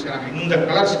எடுத்துட்டு என்ன செய்யறாங்க, இந்த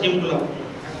கலர் ஸ்கீம்குள்ள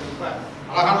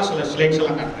அழகான சில ஸ்லைட்ஸ்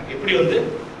எல்லாம் காட்டுறாங்க. எப்படி ஒரு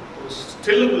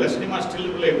ஸ்டில்லுக்குள்ள, சினிமா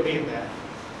ஸ்டில்லுக்குள்ள எப்படி இந்த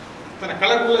இத்தனை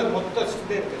கலருக்குள்ள மொத்த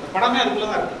இதே இருக்கு. இந்த படமே அதுக்குள்ள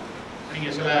தான் இருக்கு. நீங்க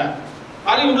சில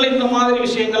ஹாலிவுட்ல இந்த மாதிரி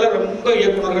விஷயங்களை ரொம்ப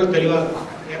இயக்குநர்கள் தெளிவாக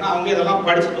இருப்பாங்க. ஏன்னா அவங்க இதெல்லாம்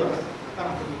படிச்சுட்டு வர்றாங்க.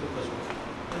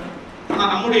 ஆனா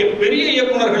நம்முடைய பெரிய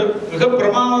இயக்குநர்கள், மிக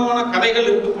பிரமாதமான கதைகள்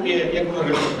இருக்கக்கூடிய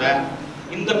இயக்குநர்கள் கூட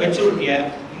இந்த மெச்சூரிட்டியை,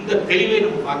 இந்த தெளிவை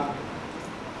நம்ம பார்க்கணும்.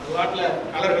 அது வாட்டில்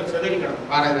கலர்கள் சிதறி கிடக்கும்.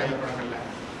 பாரதிராஜ படங்கள்ல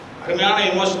அருமையான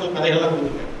எமோஷனல் கதைகள்லாம்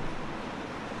கொடுத்துருக்காரு.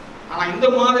 ஆனா இந்த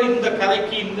மாதிரி இந்த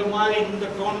கதைக்கு இந்த மாதிரி இந்த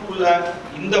டோனுக்குள்ள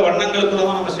இந்த வண்ணங்களுக்குள்ள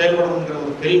தான் நம்ம செயல்படணுங்கிற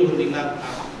ஒரு தெளிவு இல்லாத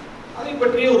காரணம், அதை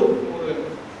பற்றிய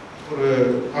ஒரு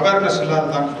அவேர்னஸ்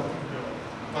இல்லாததான் சொல்றேன்.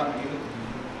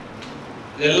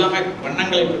 இது எல்லாமே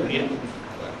வண்ணங்களை பற்றிய.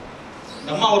 இந்த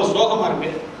அம்மா ஒரு சோகமா இருக்கு,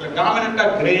 டாமினண்டா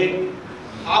கிரே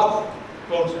ஹாஃப்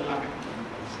டோன்ஸ் எல்லாமே.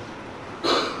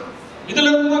 இதுல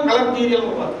இருந்து தான் கலர் தியரியல்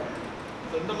உருவாக்கு.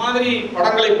 இந்த மாதிரி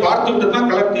படங்களை பார்த்துட்டு தான்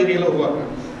கலர் தியரியல் உருவாக்கு.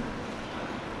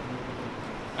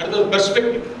 அடுத்தது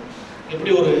பெர்ஸ்பெக்டிவ்.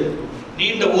 எப்படி ஒரு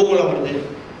நீண்ட ஊர்வலம் வருது,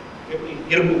 எப்படி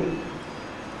இருக்கும்.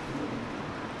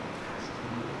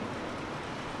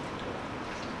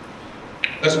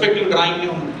 பெர்ஸ்பெக்டிவ் டிராயிங்னே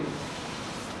ஒன்று இருக்கு.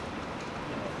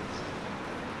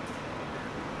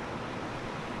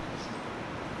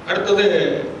 அடுத்தது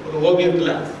ஒரு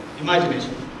ஓவியத்தில்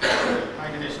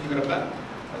இமேஜினேஷன்ங்கிறப்ப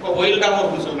ரொம்ப ஒயில்டாகவும்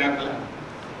இருக்கும். சில நேரத்தில்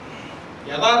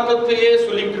யதார்த்தத்தையே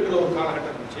சொல்லிட்டு இருக்கிற ஒரு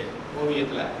காலகட்டம் இருந்துச்சு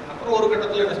ஓவியத்தில். அப்புறம் ஒரு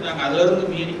கட்டத்தில் என்ன செஞ்சாங்க, அதுல இருந்து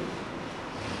மீறி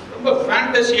ரொம்ப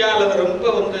ஃபேண்டசியா அல்லது ரொம்ப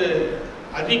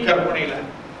அதி கற்பனையில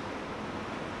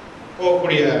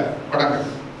போகக்கூடிய படங்கள்.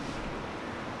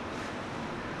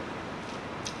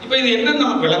 இப்ப இது என்னன்னு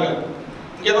நமக்கு விளங்கல.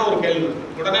 இங்கதான் ஒரு கேள்வி வருது.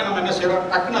 உடனே நம்ம என்ன செய்யறோம்,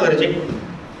 டக்குன்னு அதை ரிஜெக்ட் பண்ணுறோம்.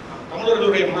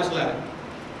 தமிழர்களுடைய மனசுல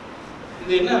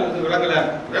இது என்ன விளங்கல,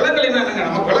 விளங்கலைன்னா என்னங்க,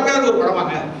 நமக்கு விளங்காத ஒரு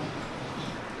படமாங்க.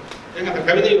 எங்க அந்த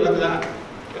கவிதை விளங்குதா,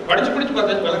 படிச்சு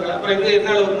பார்த்தாச்சு விளங்கல, அப்புறம் இது என்ன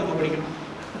அளவு நம்ம படிக்கணும்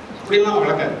அப்படின்லாம்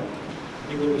விளக்காது.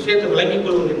 இன்னைக்கு ஒரு விஷயத்தை விளங்கிக்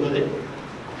கொள்வது என்பது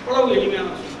அவ்வளவு எளிமையான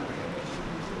விஷயம்.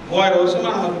 3000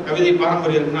 வருஷமா நமக்கு கவிதை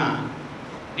பாரம்பரியம் இருக்குன்னா,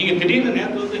 நீங்க திடீர்னு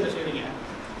நேரத்தில் வந்து என்ன செய்றீங்க,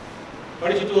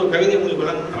 படிச்சுட்டு ஒரு கவிதை உங்களுக்கு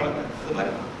விளங்கணும்னு வளர்க்க. அது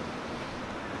மாதிரி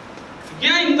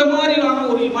ஏன் இந்த மாதிரியான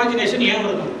ஒரு இமேஜினேஷன் ஏன்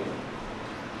வருது?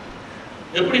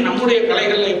 எப்படி நம்முடைய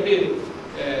கலைகள்ல எப்படி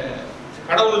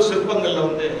கடவுள் சிற்பங்கள்ல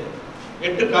வந்து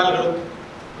 8 கால்களும்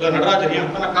இல்லை நடராஜர்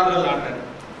அத்தனை கால்கள் ஆடுறாரு,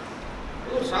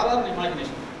 ஒரு சாதாரண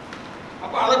இமேஜினேஷன்.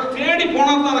 அப்ப அதை தேடி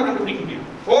போனா தான் அதை கண்டுபிடிக்க முடியும்.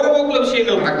 போற போக்குல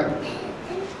விஷயங்கள் நடக்காது.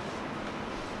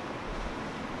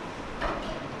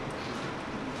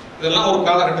 இதெல்லாம் ஒரு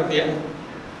காலகட்டத்தைய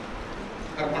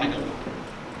கற்பனைகள்,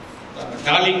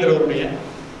 டாலிங்கிறவருடைய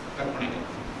கற்பனைகள்.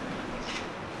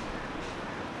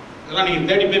 இதெல்லாம் நீங்க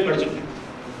தேடி போய் படிச்சுக்கணும்.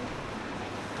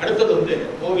 அடுத்தது வந்து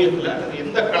ஓவியத்தில் அல்லது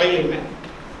எந்த கலையிலுமே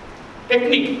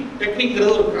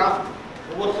டெக்னிக்ங்கிறது ஒரு கிராஃப்ட்.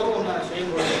 ஒவ்வொருத்தரும் ஒன்று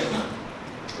செய்யும்போது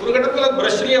ஒரு கட்டத்தில்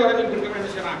பிரஷ்லேயே வரைஞ்சிட்டு இருக்க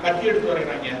என்ன செய்யறாங்க, கத்தி எடுத்து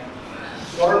வரைகிறாங்க,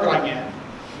 சுரண்டுறாங்க,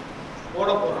 போட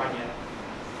போடுறாங்க.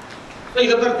 ஸோ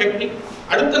இதைத்தான் டெக்னிக்.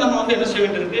 அடுத்து நம்ம வந்து என்ன செய்ய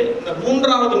வேண்டியிருக்கு, இந்த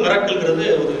 3வது மிராக்கிள்ங்கிறது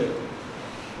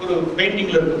ஒரு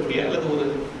பெயிண்டிங்ல இருக்கக்கூடிய அல்லது ஒரு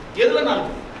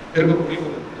எதுலனாலும் இருக்கக்கூடிய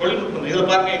ஒரு தொழில்நுட்பம். இதில்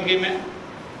பாருங்க, எங்கேயுமே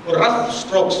ஒரு ரஃப்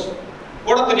ஸ்ட்ரோக்ஸ்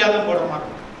போட தெரியாத போடுற மாதிரி,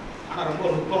 ஆனால் ரொம்ப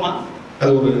நுட்பமா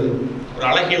அது ஒரு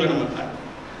அழகியல நம்ம.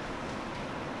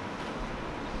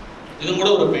 இது கூட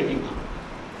ஒரு பெயிண்டிங் தான்.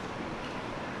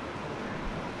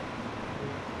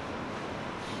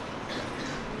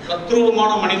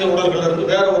 தத்ரூபமான மனித உடல்கள்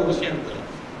இருந்து வேற ஒரு விஷயம் இருக்கு.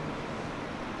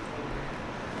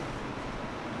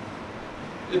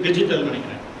 இது டிஜிட்டல்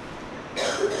நினைக்கிறேன்.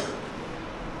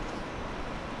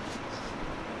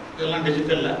 இதெல்லாம்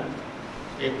டிஜிட்டல்ல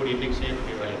செய்யக்கூடிய இன்னைக்கு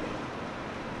செய்யக்கூடிய வேலை.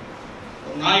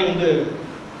 ஒரு நாய் வந்து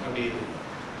அப்படி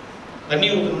தண்ணி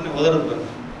ஊற்றணும்னு உதறது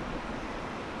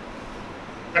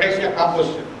கடைசியாக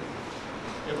காம்போசிஷன்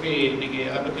எப்படி இன்னைக்கு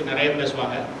அதை பற்றி நிறைய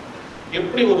பேசுவாங்க.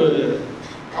 எப்படி ஒரு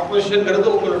காம்போசிஷன்ங்கிறது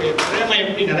உங்களுடைய பிரேமை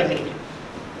எப்படி நினைக்கிறீங்க,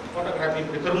 ஃபோட்டோகிராஃபி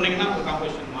இப்படி திரும்பினீங்கன்னா அந்த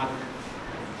காம்போசிஷன் மாறும்.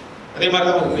 அதே மாதிரி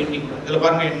தான் ஒரு பெயிண்டிங். இதில்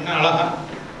பாருங்க என்ன அழகா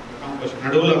காம்போசிஷன்.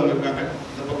 நடுவில் அவங்க இருக்காங்க,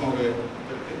 இந்த பக்கம் ஒரு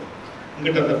இருக்கு,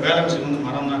 இங்கிட்ட அந்த பேலன்ஸுக்கு வந்து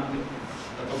மரம் தான் இருக்குது,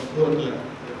 அந்த பக்கம் தூரத்தில்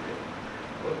இருக்கு.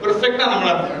 ஒரு பெர்ஃபெக்டாக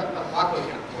நம்மளை அந்த இடத்த பார்க்க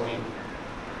வைக்கணும்.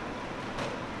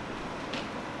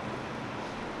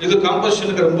 இது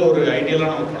காம்போசிஷனுக்கு ரொம்ப ஒரு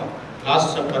ஐடியலான ஒரு படம்.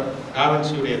 லாஸ்ட் சப்பர், டா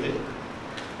வின்சியுடையது.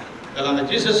 இதெல்லாம் அந்த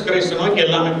ஜீசஸ் கிரைஸ்ட் நோக்கி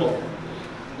எல்லாமே போகும்.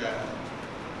 இந்த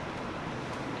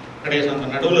கடைசி அந்த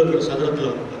நடுவில் இருக்கிற சதுரத்தில்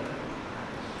வந்து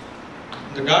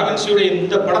இந்த டா வின்சியுடைய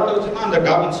இந்த படத்தை வச்சுன்னா அந்த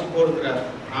டா வின்சி போடுங்கிற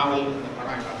நாவல், இந்த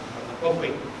படம் எல்லாம் அந்த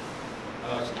கோப்பை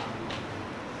அதை வச்சுதான்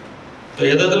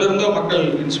எதுல இருந்தோ மக்கள்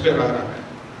இன்ஸ்பயர் ஆகிறாங்க.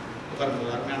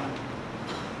 அருமையான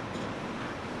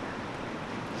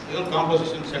இதுவும்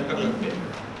காம்போசிஷன் சென்டர்ல இருக்கு.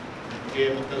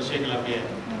 மற்ற விஷயங்கள் அப்படியே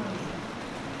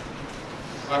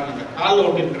பாருங்க. அந்த காலில்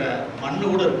ஒட்டிருக்கிற மண்ணு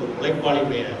கூட இருக்கு,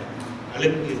 உழைப்பாளியுடைய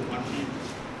அழுக்கு மண்.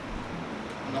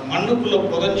 அந்த மண்ணுக்குள்ள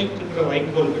புதஞ்சிட்டு இருக்கிற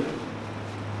வைக்கோல்கள்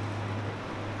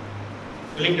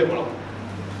வெளியிட்ட பழம்.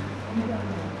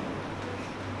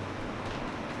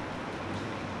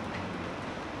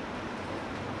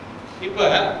 இப்ப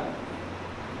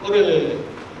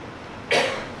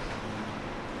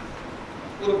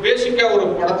ஒரு பேசிக்கா ஒரு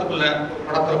படத்துக்குள்ள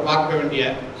படத்துல பார்க்க வேண்டிய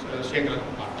சில விஷயங்களை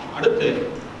பார்க்கணும். அடுத்து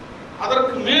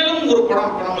அதற்கு மேலும் ஒரு படம்.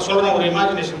 இப்போ நம்ம சொல்றோம் ஒரு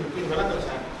இமேஜினேஷன் இருக்கு, விளங்கல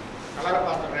சார், கலரை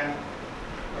பார்த்துறேன்,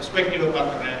 பெர்ஸ்பெக்டிவை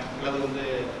பார்த்துறேன், அல்லது வந்து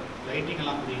லைட்டிங்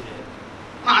எல்லாம் புரியுது,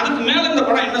 ஆனால் அதுக்கு மேல இந்த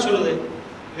படம் என்ன சொல்லுது,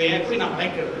 இதை எப்படி நான்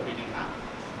நினைக்கிறது அப்படின்னா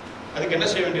அதுக்கு என்ன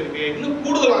செய்ய வேண்டியிருக்கு, இன்னும்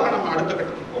கூடுதலாக நம்ம அடுத்த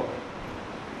கட்டத்துக்கு போகணும்.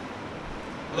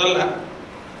 முதல்ல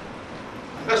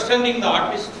understanding the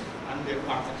artist and there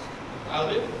context.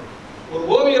 அதாவது ஒரு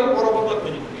ஓவியரை போற போக்குல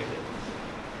புரிஞ்சுக்க முடியாது.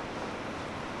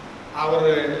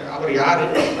 அவர் யாரு,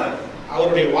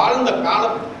 அவருடைய வாழ்ந்த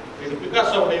காலம். இது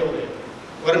பிகாசோவுடைய ஒரு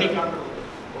வர்ணிக்கான ஒரு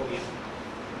ஓவியம்.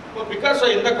 இப்போ பிகாசோ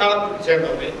எந்த காலத்துக்கு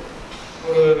சேர்ந்தவர்,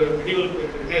 ஒரு மிடிவல்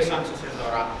ரினேசான்ஸை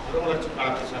சேர்ந்தவரா, மறுமலர்ச்சி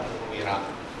காலத்தை சேர்ந்த ஓவியரா,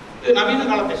 இது நவீன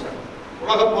காலத்தை சேர்ந்தவர்.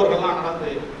 உலகப் போர்கள்லாம் நடந்து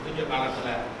முடிஞ்ச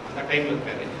காலத்தில் அந்த டைம்ல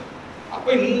இருக்காரு. அப்போ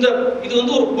இது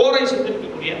வந்து ஒரு போரை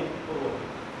சித்தரிக்கக்கூடிய ஒரு ஓவியம்.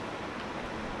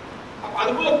 அப்போ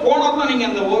அதுக்குள்ள போனா தான் நீங்க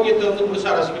அந்த ஓவியத்தை வந்து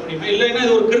முழுசா ரசிக்க முடியுமா, இல்லைன்னா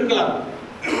இது ஒரு கிறுக்கலாம்.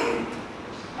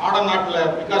 மாடர்ன்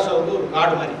நாட்டில் பிகாசோ வந்து ஒரு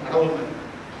காடு மாதிரி, கடவுள் மாதிரி,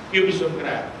 கியூபிசம்ங்கிற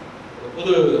ஒரு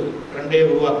புது ட்ரெண்டே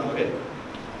உருவாக்குனவர்.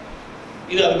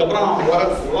 இது அதுக்கப்புறம்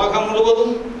உலகம்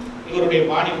முழுவதும் இவருடைய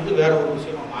பாணி வந்து வேற ஒரு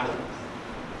விஷயமா மாறுது.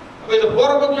 அப்போ இதை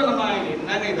போகிற பக்கத்தில் நம்ம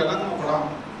என்னங்க இதெல்லாம் நம்ம படம்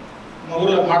நம்ம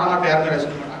ஊரில் பாடமாட்ட யாருமே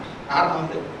ரசிக்க மாட்டாங்க. காரணம்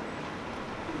வந்து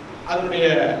அதனுடைய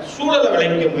சூழலை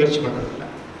விளைவிக்க முயற்சி பண்ணுறது இல்லை.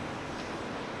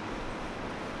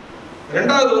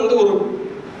 ரெண்டாவது வந்து ஒரு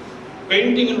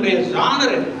பெயிண்டிங்கினுடைய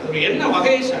ஜானர் அது என்ன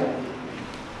வகையை சார்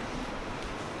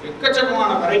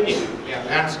எக்கச்சக்கமான வெரைட்டி இல்லையா?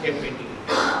 Landscape painting,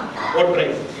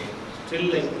 portrait,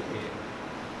 still life,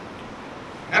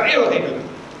 நிறைய வகைகள்.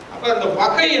 அப்போ அந்த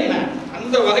வகை என்ன,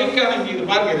 அந்த வகைக்கான இங்கே இது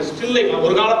பாருங்க, ஸ்டில் லைஃப்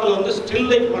ஒரு காலத்தில் வந்து ஸ்டில்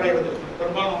லைஃப் வரைகிறது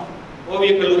பெரும்பாலும்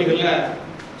ஓவிய கல்லூரிகளில்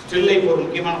ஸ்டில் லைஃப் ஒரு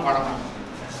முக்கியமான பாடமாக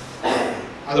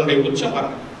அதனுடைய உச்சம்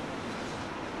பாருங்க.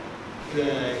 இது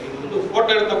வந்து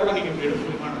ஃபோட்டோ எடுத்தால் கூட நீங்கள் இப்படி எடுக்க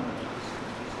முடியுமான்னு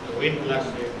அந்த ஒயின் கிளாஸ்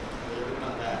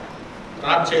அந்த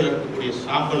திராட்சையில் இருக்கக்கூடிய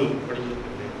சாம்பல்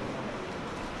படிக்கிறது,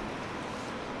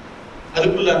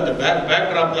 அதுக்குள்ள அந்த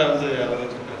பேக்ராப்ல வந்து அவர்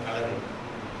வச்சிருக்கிற கலரு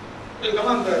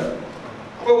இதுக்கெல்லாம் அந்த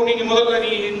அப்போ நீங்கள் முதல்ல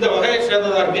நீ இந்த வகையை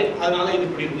சேர்ந்ததாக இருக்கு அதனால இது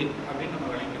இப்படி இருக்கு அப்படின்னு நம்ம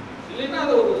விளங்கணும். இல்லைன்னா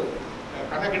அது ஒரு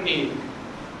கணக்கட்டி.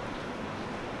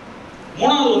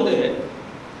 மூணாவது வந்து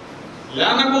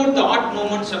learn about the art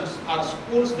movements and or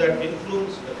schools that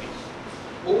influence the piece.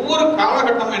 ஒவ்வொரு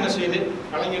காலகட்டமும் என்ன செய்யுது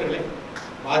கலைஞர்களை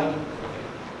பாதிக்கிறது.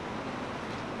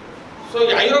 ஸோ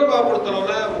ஐரோப்பா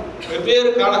பொறுத்தளவில் வெவ்வேறு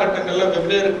காலகட்டங்களில்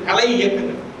வெவ்வேறு கலை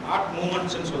இயக்கங்கள் ஆர்ட்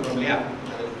மூமெண்ட்ஸ்ன்னு சொல்கிறோம் இல்லையா?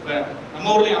 அது இப்போ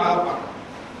நம்ம ஊர்லேயும் அழகாக பார்க்கலாம்.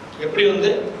 எப்படி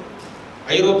வந்து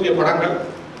ஐரோப்பிய படங்கள்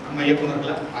நம்ம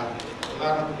இயக்குநர்களை பாதிக்குது.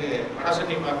 உதாரணத்துக்கு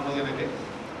படசட்டி பார்க்கும்போது எனக்கு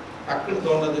டக்குன்னு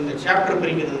தோணுது இந்த சாப்டர்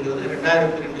பிரிக்கிறதுங்கிறது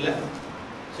 2002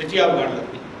 சிட்டி ஆஃப் கார்டில்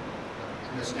இருக்கு.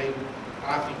 அந்த ஸ்டைல்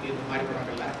டிராஃபிக் இந்த மாதிரி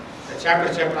படங்கள்ல இந்த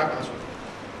சாப்டராக கதை சொல்லுவோம்.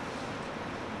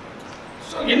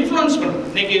 ஸோ இன்ஃப்ளூயன்ஸ் பண்ணும்.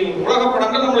 இன்னைக்கு உலக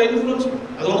படங்கள் நம்மளை இன்ஃப்ளூயன்ஸ்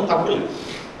பண்ணும், அது ஒன்றும் தப்பு இல்லை.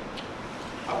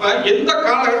 அப்போ எந்த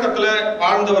காலகட்டத்தில்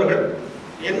வாழ்ந்தவர்கள்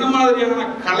என்ன மாதிரியான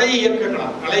கலை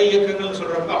இயக்கங்கள்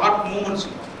சொல்கிறப்ப ஆர்ட் மூமெண்ட்ஸ்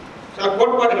சில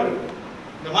கோட்பாடுகள் இருக்கு.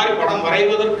 இந்த மாதிரி படம்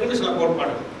வரைவதற்குன்னு சில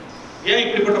கோட்பாடுகள், ஏன்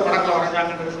இப்படிப்பட்ட படங்களை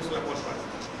வரைஞ்சாங்கன்றது சில கோட்பாடு,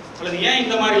 அல்லது ஏன்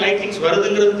இந்த மாதிரி லைட்டிங்ஸ்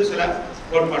வருதுங்கிறது சில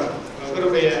கோட்பாடு.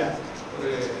 இவருடைய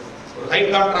ஒரு ஹை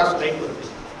கான்ட்ராஸ்ட் லைட் வருது,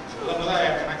 அதெல்லாம்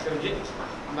எனக்கு தெரிஞ்சு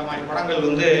அந்த மாதிரி படங்கள்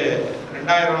வந்து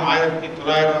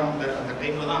 1900 அந்த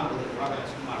டைமில் தான் வருது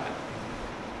சினிமாவில்.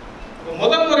 இப்போ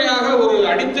முதல் முறையாக ஒரு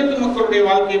அடித்தட்டு மக்களுடைய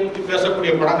வாழ்க்கையை பற்றி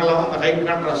பேசக்கூடிய படங்கள்லாம் அந்த ஹை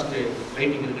கான்ட்ராஸ்ட்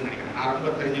லைட்டிங் இருக்குன்னு நினைக்கிறேன். நான் ரொம்ப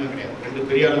தெரிஞ்சவன் கிடையாது, 2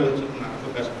 பெரிய ஆள் வச்சுருக்கு, நான்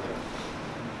ரொம்ப பேசக்கூடாது.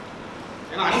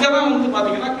 ஏன்னா அங்கே தான் வந்து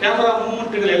பார்த்தீங்கன்னா கேமரா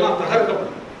மூமெண்ட்டுகள் எல்லாம்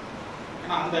தகர்க்கப்படும்.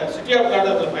 ஏன்னா அந்த சிட்டி ஆஃப்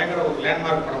கார்டு அதில் பயங்கர ஒரு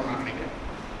லேண்ட்மார்க் படம் நான் நினைக்கிறேன்.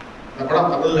 அந்த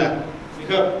படம் தமிழில்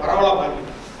மிக பரவலாக பார்க்குது.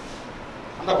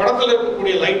 அந்த படத்தில்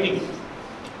இருக்கக்கூடிய லைட்டிங்,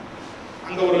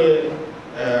 அங்கே ஒரு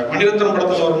மணிரத்னம்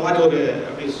படத்தில் ஒரு மாதிரி ஒரு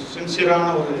அப்படி சின்சியரான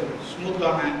ஒரு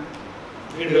ஸ்மூத்தான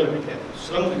வீடுகள் அப்படிங்க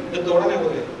ஸ்லம் எடுத்த உடனே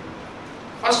ஒரு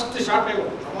ஃபர்ஸ்ட் ஷாட்டே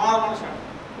ஒரு பிரமாதமான ஷாட்,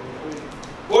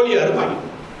 கோழி அருமாங்கி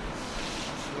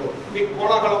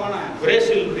கோலாகலமான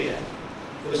பிரேசிலுடைய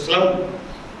ஒரு ஸ்லம்.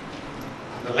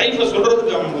 அந்த லைஃப்பை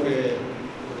சொல்றதுக்கு அவன் ஒரு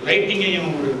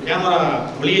லைட்டிங்கையும் ஒரு கேமரா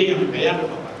ஒளியையும் கையாண்டு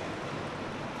பார்ப்பாங்க.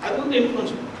 அது வந்து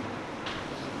இன்ஃப்ளூன்ஸ் பண்ணும்.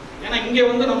 ஏன்னா இங்கே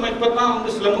வந்து நம்ம இப்போ தான்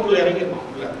வந்து ஸ்லம்முக்குள்ளே இறங்கியிருக்கோம்.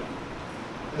 இல்லை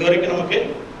இது வரைக்கும் நமக்கு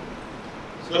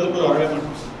ஸ்லம்முக்குள்ளே வரவே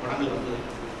மாட்டோம் படங்கள் வந்து.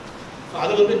 ஸோ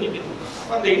அது வந்து இன்னைக்கு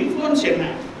அப்போ அந்த இன்ஃப்ளூன்ஸ் என்ன,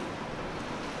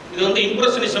 இது வந்து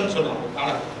இம்ப்ரெஷனிசம் சொல்கிறோம். ஒரு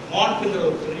காலத்தில் மாண்ட்ங்கிற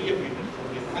ஒரு பெரிய பெயிண்டர்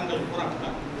அவருடைய படங்கள் பூரா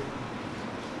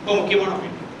ரொம்ப முக்கியமான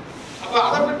பெயிண்டர். அப்போ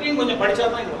அதை பற்றியும் கொஞ்சம் படித்தா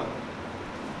தான் இது வரும்.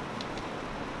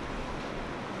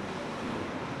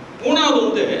 மூணாவது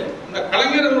வந்து இந்த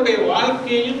கலைஞர்களுடைய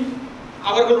வாழ்க்கையையும்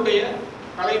அவர்களுடைய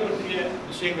கலை பற்றிய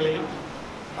விஷயங்களையும்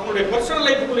அவங்களுடைய பர்சனல்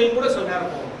லைஃபுக்குள்ளேயும் கூட சில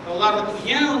நேரம் போகும்.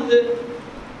 உதாரணத்துக்கு ஏன் வந்து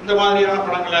இந்த மாதிரியான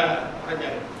படங்களை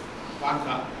வரைஞ்சாரு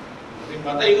வாங்கா அப்படின்னு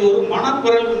பார்த்தா இது ஒரு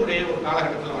மனப்பிறழ்வினுடைய ஒரு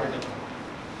காலகட்டத்தில் வரைஞ்ச படம்.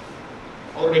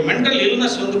 அவருடைய மென்டல்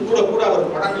இல்னஸ் வந்து கூட கூட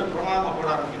அவர் படங்கள் பிரமாதமாக போட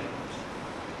ஆரம்பிக்கிறார்.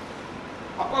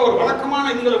 அப்போ அவர் வழக்கமான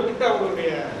இதுகளை விட்டு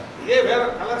அவருடைய இதே வேற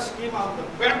கலர் ஸ்கீமா வந்து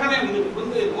பேட்டனே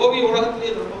வந்து ஓவிய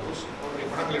உலகத்திலேயே ரொம்ப புதுசு. அவருடைய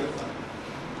படங்கள் எடுத்தாங்க.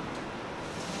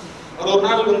 அவர் ஒரு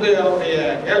நாள் வந்து அவருடைய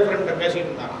கேர்ள் ஃப்ரெண்டை பேசிட்டு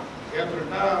இருந்தாங்க. கேர்ள்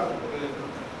ஃப்ரெண்டா ஒரு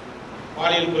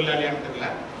பாலியல் தொழிலாளியான்னு தெரியல.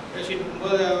 பேசிட்டு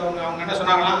இருக்கும்போது அவங்க என்ன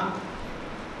சொன்னாங்களாம்,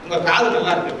 உங்கள் காது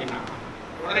நல்லா இருக்கு அப்படின்னா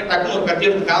உடனே டக்குன்னு ஒரு கத்தி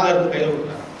எடுத்து காதை எடுத்து கையில்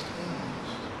கொடுத்தாங்க.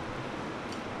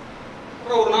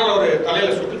 அப்புறம் ஒரு நாள் அவர்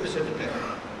தலையில் சுட்டுட்டு செத்துட்டாரு.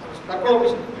 தற்கொலை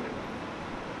செத்து போயிட்டார்.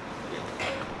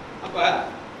 அப்போ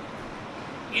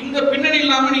இந்த பின்னணி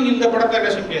இல்லாமல் நீங்கள் இந்த படத்தை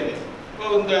ரசிக்க முடியாது. இப்போ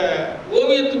இந்த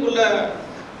ஓவியத்துக்குள்ள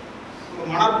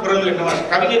மனப்பிறல் என்ன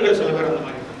கவிஞர்கள் சில பேர் அந்த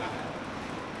மாதிரி இருக்காங்க.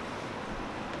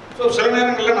 ஸோ சில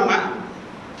நேரங்களில் நம்ம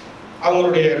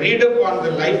அவங்களுடைய ரீடப் on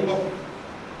the life of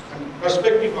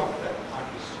perspective of the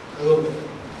artist. அது ஒரு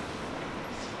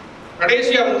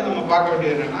கடைசியாக வந்து நம்ம பார்க்க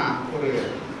வேண்டியது என்னன்னா, ஒரு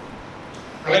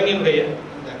கலைஞனுடைய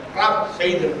அந்த கிராஃப்ட்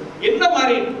செய்து என்ன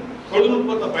மாதிரி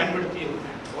தொழில்நுட்பத்தை பயன்படுத்தி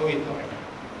ஓவியத்தை வரையணும்,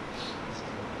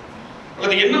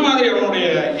 அல்லது என்ன மாதிரி அவனுடைய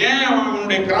ஏன்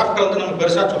அவனுடைய கிராஃப்டை வந்து நம்ம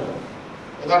பெருசாக சொல்றோம்.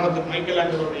 உதாரணத்துக்கு மைக்கேல்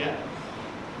ஆஞ்சலோடைய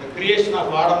இந்த கிரியேஷன்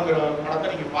ஆஃப் ஆடம்ங்கிற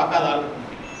படத்தை நீங்க பார்க்காத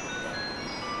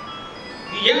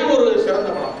ஏன் ஒரு சிறந்த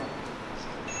படம்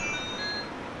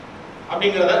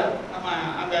அப்படிங்கிறத நம்ம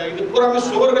அந்த இது பூராமே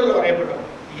சுவர்கள் வரையப்பட்டோம்.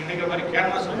 நீங்க நினைக்கிற மாதிரி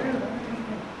கேன்வாஸ்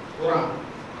பூரா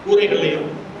கூரைகள்லையும்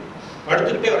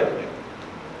படுத்துக்கிட்டே வரைஞ்சிட்டாரு.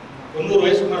 90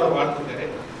 வயசுக்கு மேலே வாழ்ந்துட்டாரு.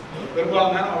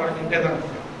 பெரும்பாலும் நேரம் வரைஞ்சிக்கிட்டே தான்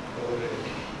இருக்காங்க.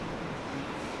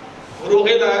 ஒரு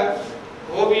வகையில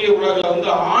ஓவிய உலகில் வந்து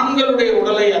ஆண்களுடைய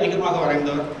உடலை அதிகமாக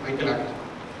வரைந்தவர் மைக்கேல் ஆஞ்சலோ.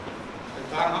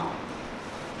 காரணம்,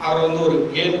 அவர் வந்து ஒரு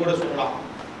கேம் கூட சொல்லலாம்,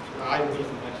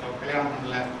 ஆய்வுகள் கல்யாணம்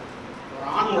பண்ணல, ஒரு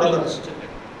ஆண் உடலை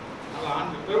ரசிச்சிருக்காரு. அதனால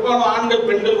ஆண்கள் பெரும்பாலும் ஆண்கள்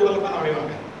பெண்கள் உடலை தான்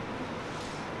வரைவாங்க.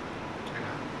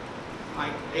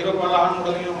 ஐரோப்பாவில் ஆண்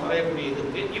உடலையும் வரையக்கூடிய இது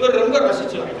இருக்கு. இவர் ரொம்ப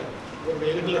ரசிச்சு வரைவார்.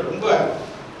 இவருடைய இதுகளை ரொம்ப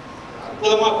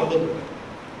அற்புதமாக கொண்டு வந்திருக்காரு.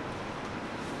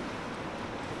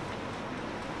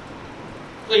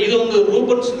 இது வந்து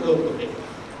ரூபன்ஸ்ங்கிற ஒரு தொகை.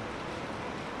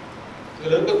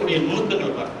 இதுல இருக்கக்கூடிய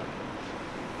நுணுக்கங்கள் பாருங்க.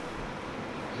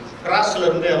 கிராஸ்ல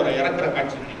இருந்து அவரை இறக்குற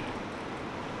காட்சி நினைக்கிறேன்.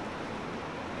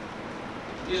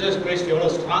 ஜீசஸ் கிரைஸ்ட்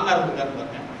எவ்வளவு ஸ்ட்ராங்கா இருந்திருக்காரு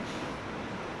பாருங்க.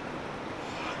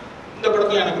 இந்த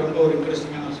படத்துல எனக்கு ரொம்ப ஒரு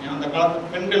இன்ட்ரெஸ்டிங்கான விஷயம், அந்த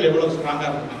காலத்து பெண்கள் எவ்வளவு ஸ்ட்ராங்கா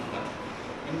இருந்திருக்காங்க.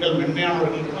 பெண்கள்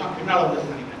மென்மையானவர்கள் தான் பின்னால்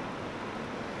வந்து நினைக்கிறேன்.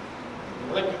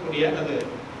 உழைக்கக்கூடிய அது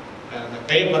அந்த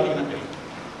கையை பார்த்தீங்கன்னா தெரியும்.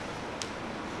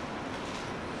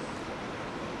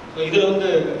 இதுல வந்து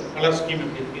கலர் ஸ்கீம்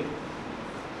எப்படி இருக்கு,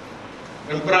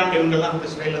 ரெம்பராண்ட் இவங்கெல்லாம் அந்த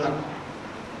ஸ்டைல தான்.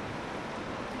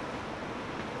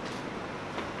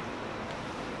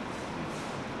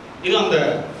 இது அந்த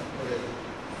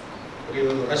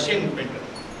ஒரு ரஷ்யன் பெயிண்டர்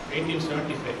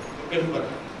 1875 எப்படி இருப்பாரு.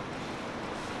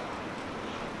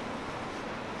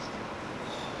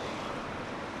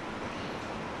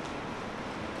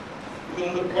 இது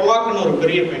வந்து கொலாக்குன்னு ஒரு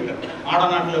பெரிய பெயிண்டர்,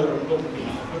 மாடநாட்டில் ஒரு ரொம்ப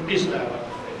முக்கியம், 50ஸ்ல.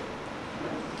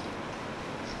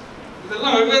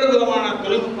 இதெல்லாம் வெவ்வேறு விதமான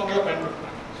தொழில்நுட்பங்களை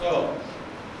பயன்படுத்துறாங்க. ஸோ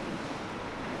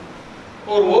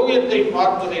ஒரு ஓவியத்தை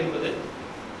பார்ப்பது என்பது,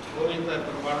 ஓவியத்தை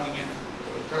பெரும்பாலும் நீங்க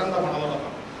ஒரு திறந்த மனதோட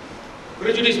பார்க்கணும்.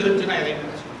 ப்ரிஜுடிஸ் இருந்துச்சுன்னா எதையும்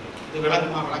நினைச்ச முடியும். இது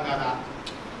விளங்குமா விளங்காதா,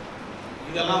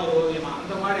 இதெல்லாம் ஒரு ஓவியமா,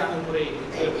 அந்த மாதிரி அணுகுமுறை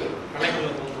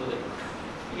கலைக்குள்ள போகும்போது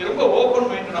நீங்க ரொம்ப ஓப்பன்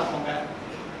மைண்டடா போங்க.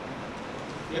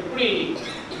 எப்படி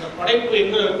இந்த படைப்பு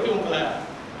எப்படி உங்களை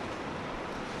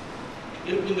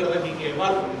இருக்குங்கிறத நீங்க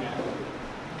எவால்வ் பண்ணுங்க.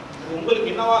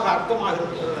 உங்களுக்கு என்னவாக அர்த்தமாக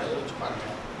இருக்கிறத யோசிச்சு பாருங்க.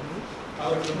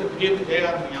 அவருக்கு வந்து திடீர்னு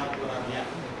ஜெயகாந்தன் ஞாபகம் வராங்க.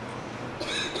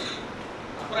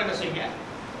 அப்புறம் என்ன செய்யுங்க,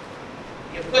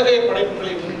 எத்தகைய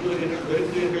படைப்புகளை விரும்புகிறீர்கள்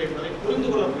வெறுக்கிறீர்கள் என்பதை புரிந்து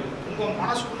கொள்ள முடியும். உங்க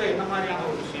மனசுக்குள்ள என்ன மாதிரியான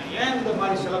ஒரு விஷயம், ஏன் இந்த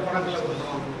மாதிரி சில படங்களை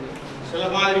கொடுக்குறோம், சில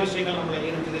மாதிரி விஷயங்கள் நம்மளை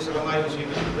இருக்குது, சில மாதிரி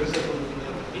விஷயங்கள் பெருச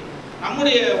கொடுக்குறத பற்றி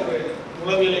நம்முடைய ஒரு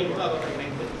உளவியலை கூட அதோட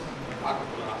இணைந்து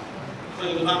பார்த்துக் கொள்ளலாம். ஸோ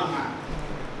இதுதான் நம்ம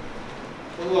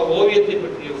பொதுவாக ஓவியத்தை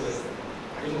பற்றிய ஒரு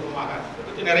அறிமுகமாக. இதை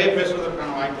பற்றி நிறைய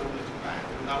பேசுவதற்கான வாய்ப்பு இருந்துச்சுன்னா,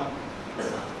 இருந்தாலும்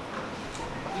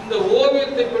இந்த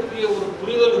ஓவியத்தை பற்றிய ஒரு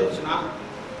புரிதல் இருந்துச்சுன்னா,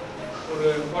 ஒரு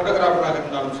போட்டோகிராஃபராக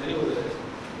இருந்தாலும் சரி, ஒரு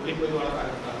ஒளிப்பதிவாளராக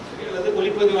இருந்தாலும் சரி, அல்லது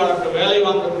ஒளிப்பதிவாளருக்கு வேலை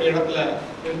வாங்கக்கூடிய இடத்துல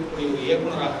இருக்கக்கூடிய ஒரு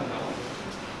இயக்குநராக இருந்தாலும்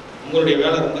உங்களுடைய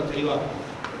வேலை ரொம்ப தெளிவாக இருக்கும்,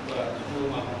 ரொம்ப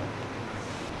சுமூகமாக இருக்கும்.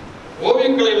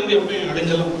 ஓவியக்கலை வந்து எப்படியும்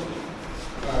அடைஞ்சலும்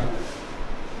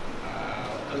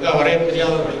அதுக்காக வரைய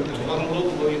தெரியாதவர்கள் உலகம்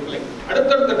முழுவதும் ஓவியக்கலை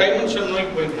அடுத்தடுத்த டைமென்ஷன்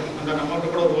நோக்கி போயிட்டு, அந்த நம்மகிட்ட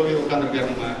கூட ஒரு ஓவியர் உட்காந்துருக்காரு,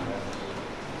 நம்ம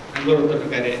நண்பர் ஒருத்தர்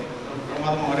இருக்காரு,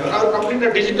 பிரமாதமாக வரைவார். அவர்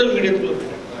கம்ப்ளீட்டாக டிஜிட்டல் மீடியத்தில்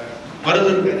இருக்காரு. மருது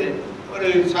இருக்காது, ஒரு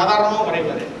சாதாரணமாக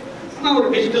வரைவார், ஆனால் ஒரு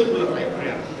டிஜிட்டலுக்குள்ள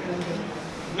வரையாரு.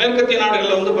 மேற்கத்திய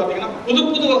நாடுகளில் வந்து பார்த்தீங்கன்னா புது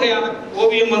புது வகையான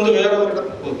ஓவியம் வந்து வேற ஒரு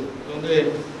இடத்துக்கு போகுது. இது வந்து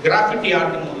கிராஃபிட்டி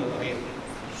ஆர்ட்னு ஒரு வகை இருக்கு.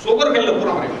 சுவர்களில்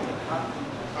பூரா வரைவாங்க,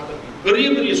 பெரிய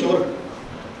பெரிய சுவர்கள்,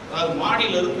 அதாவது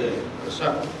மாடியிலிருந்து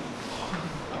பெருசாக.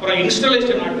 அப்புறம்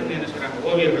இன்ஸ்டலேஷன் ஆர்ட்னு என்ன செய்றாங்க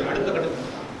ஓவியர்கள் அடுத்த கட்டத்தில்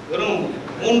வெறும்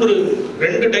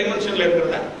 2 டைமென்ஷன்ல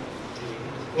இருக்கிறத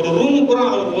ஒரு ரூம் பூரா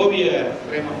ஒரு ஓவிய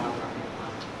பிரேமா மாற்றுறாங்க.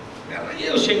 நிறைய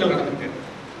விஷயங்கள் நடந்துட்டு.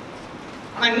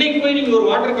 ஆனா இன்னைக்கு போய் நீங்க ஒரு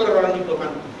வாட்டர் கலர் வரைஞ்சிட்டு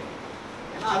உட்காந்து,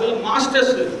 ஏன்னா அதுல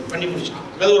மாஸ்டர்ஸ் பண்ணி முடிச்சான்,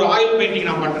 அதாவது ஒரு ஆயில் பெயிண்டிங்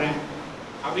நான் பண்றேன்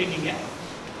அப்படின்னு நீங்க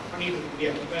பண்ணிட்டு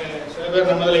இருக்கீங்க. சில பேர்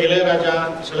நம்மதுல இளையராஜா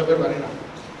சில பேர் வரைகிறாங்க,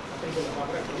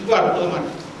 ரொம்ப அற்புதமா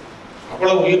இருக்கு,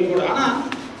 அவ்வளவு உயிர் கூட. ஆனா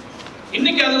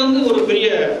இன்னைக்கு அது வந்து ஒரு பெரிய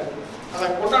அதை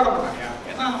கொண்டாட மாட்டாங்க,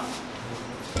 ஏன்னா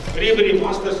பெரிய பெரிய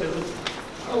மாஸ்டர்ஸ் இருந்துச்சு.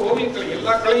 ஆனால் ஓவியக்கலை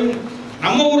எல்லா கலையும்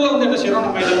நம்ம ஊர்ல வந்து என்ன செய்யறோம்,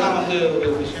 நம்ம இதெல்லாம் வந்து ஒரு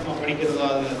விஷயமா படிக்கிறதோ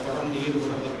அது தொடர்ந்து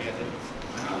ஈடுபடுறதோ கிடையாது.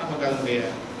 அதனால நமக்கு அதனுடைய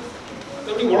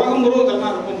மற்றபடி உலகம் முழுவதும்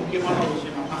இதெல்லாம் ரொம்ப முக்கியமான ஒரு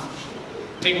விஷயமா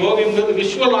இன்னைக்கு ஓவியங்கிறது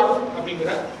விஷுவல் ஆர்ட்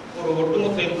அப்படிங்கிற ஒரு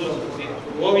ஒட்டுமொத்த இதுக்குள்ள வரக்கூடிய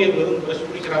ஓவியம் வெறும் பிரஷ்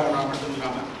பிடிக்கிறவனா மட்டும்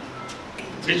இல்லாமல்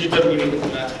டிஜிட்டல்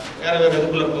மீடியத்தில் வேற வேற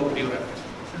இதுக்குள்ள போகக்கூடியவர்.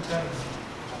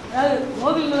 அதாவது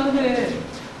ஓவியங்கள் வந்து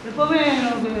எப்போவுமே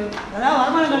நமக்கு அதாவது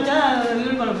வருமானம் கிடைச்சா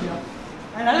ரிலீவ் பண்ண முடியும்.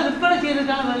 அதனால விற்பனை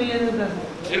செய்யறதுக்கான வழி எதுவும்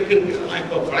இருக்கு. அதெல்லாம்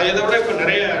இப்போ பழையதை விட இப்போ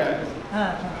நிறைய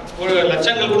ஒரு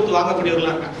லட்சங்கள் கொடுத்து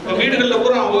வாங்கக்கூடியவர்களாம் இருக்காங்க. இப்போ வீடுகளில்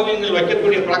பூரா ஓவியங்கள்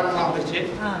வைக்கக்கூடிய பழக்கம்லாம் வந்துருச்சு.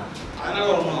 அதனால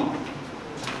ஒன்றும்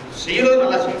செய்யறது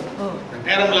நல்லா செய்யணும்.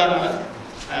 நேரம் இல்லாதனால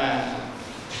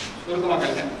சுருக்கமாக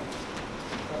கேட்க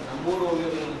நம்ம ஊர்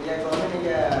ஓவியங்கள் இப்போ வந்து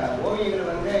நீங்கள் ஓவியங்கள்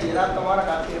வந்து யதார்த்தமான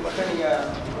காட்சியை மட்டும் நீங்கள்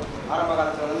ஆரம்ப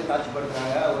காலத்தில் வந்து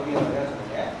காட்சிப்படுத்துகிறாங்க ஓவியங்கள்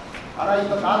சொன்னீங்க. ஆனால்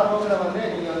இப்போ காலப்போக்கில் வந்து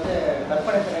நீங்கள் வந்து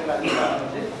கற்பனை திறன்கள் அதிகமாக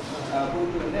வந்து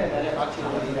கூட்டு வந்து நிறைய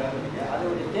காட்சிகள் வருகிறாங்க.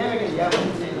 அதோடைய தேவைகள் ஏன்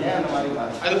வந்து ஏன் அந்த மாதிரி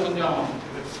மாறும்? அது கொஞ்சம்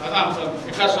அதான்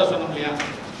பிகாசோ சொன்னோம் இல்லையா,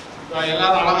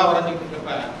 எல்லாரும் அழகாக வரைஞ்சிட்டு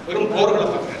இருக்கப்ப வெறும் போர்களை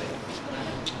பார்க்குறாரு.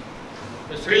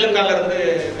 ஸ்ரீலங்காவில் இருந்து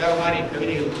வேறு மாதிரி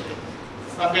கவிதைகள் இருக்குது.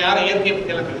 அங்கே யாரும் இயற்கையை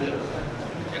பற்றியெல்லாம் கவிதை.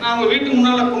 ஏன்னா அவங்க வீட்டுக்கு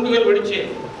முன்னால் குண்டுகள் வெடித்து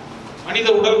மனித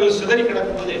உடல்கள் சிதறி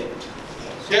கிடக்கும்போது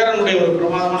சேரனுடைய ஒரு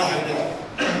பிரமாதமான கவிதை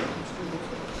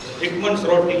எக்மன்ஸ்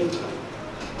ரோட்டில்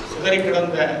சிதறி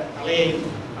கிடந்த தலையையும்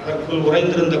அதற்குள்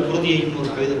உறைந்திருந்த குருதியையும் ஒரு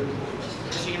கவிதை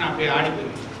படிச்சிங்கன்னா அப்படியே ஆடி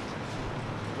போயிருக்கேன்.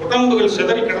 உடம்புகள்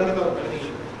சிதறி கிடந்தது ஒரு கவிதை.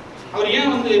 அவர்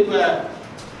ஏன் வந்து இப்போ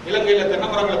இலங்கையில்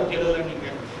தென்னமரங்களை பற்றி எழுதலன்னு கேட்க,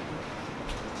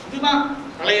 இதுதான்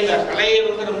கலையை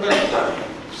வந்து ரொம்ப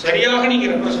சரியாக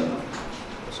நீங்கள் ரெப்ரசன்ட் பண்ணணும்.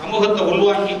 சமூகத்தை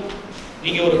உள்வாங்கி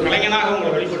நீங்கள் ஒரு கலைஞனாக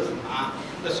உங்களை வெளிப்படுத்தணும்னா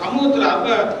இந்த சமூகத்தில்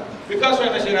அப்போ பிகாசோ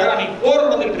என்ன செய்கிறாரு, அன்னைக்கு போர்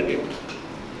நடந்துகிட்டு இருக்கு,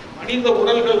 மனித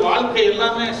உடல்கள் வாழ்க்கை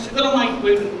எல்லாமே சிதலமாகி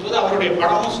போயிட்டு இருக்கும்போது அவருடைய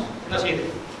படமும் என்ன செய்யுது,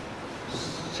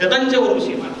 சிதஞ்ச ஒரு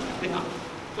விஷயமா இருக்கு. அப்படின்னா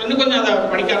இன்னும் கொஞ்சம் அதை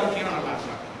படிக்க ஆரம்பிச்சீங்கன்னா நல்லா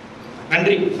இருக்கும்.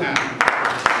 நன்றி.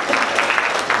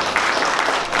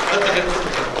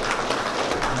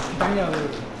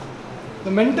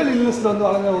 இந்த மென்டல் இல்னஸில் வந்து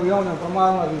வளர்ந்த ஒரு கொஞ்சம்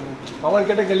பிரமாதமாக இருக்குது. அவர்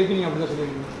கேட்ட கேள்விக்கு நீங்கள் அப்படி தான்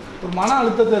சொல்லியிருக்கீங்க. ஒரு மன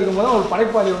அழுத்தத்தில் இருக்கும்போது ஒரு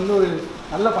படைப்பாளி வந்து ஒரு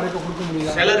நல்ல படைப்பை கொடுக்க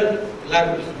முடியல.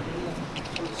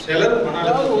 சிலர் மன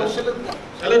அழுத்தம்,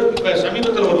 சிலர் இப்போ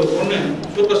சமீபத்தில் ஒரு பொண்ணு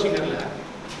சூப்பர் சிங்கரில்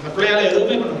அந்த பிள்ளையால்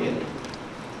எதுவுமே பண்ண முடியாது.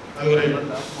 அது ஒரு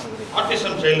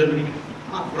ஆர்டிசம் சைல்டு நினைக்கிறேன்.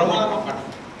 ஆனால் பிரமாதமாக பாட்டு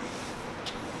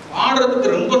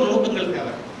பாடுறதுக்கு ரொம்ப நுணுக்கங்கள்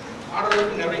தேவை.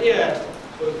 பாடுறதுக்கு நிறைய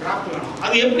ஒரு கிராஃப்ட் வேணும்.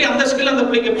 அது எப்படி அந்த ஸ்கில் அந்த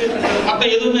பிள்ளைக்கு எப்படி இருக்கிறது, மற்ற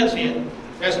எதுவுமே செய்யாது.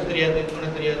 பேச தெரியாது, இது பண்ண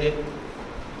தெரியாது.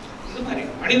 இது மாதிரி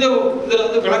மனித இதில்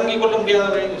வந்து விளங்கி கொள்ள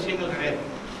முடியாத விஷயங்கள் கிடையாது.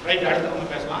 ரைட், அடுத்தவங்க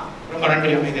பேசலாம். ரொம்ப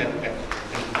நன்றி, அமைதியாக இருக்கேன்.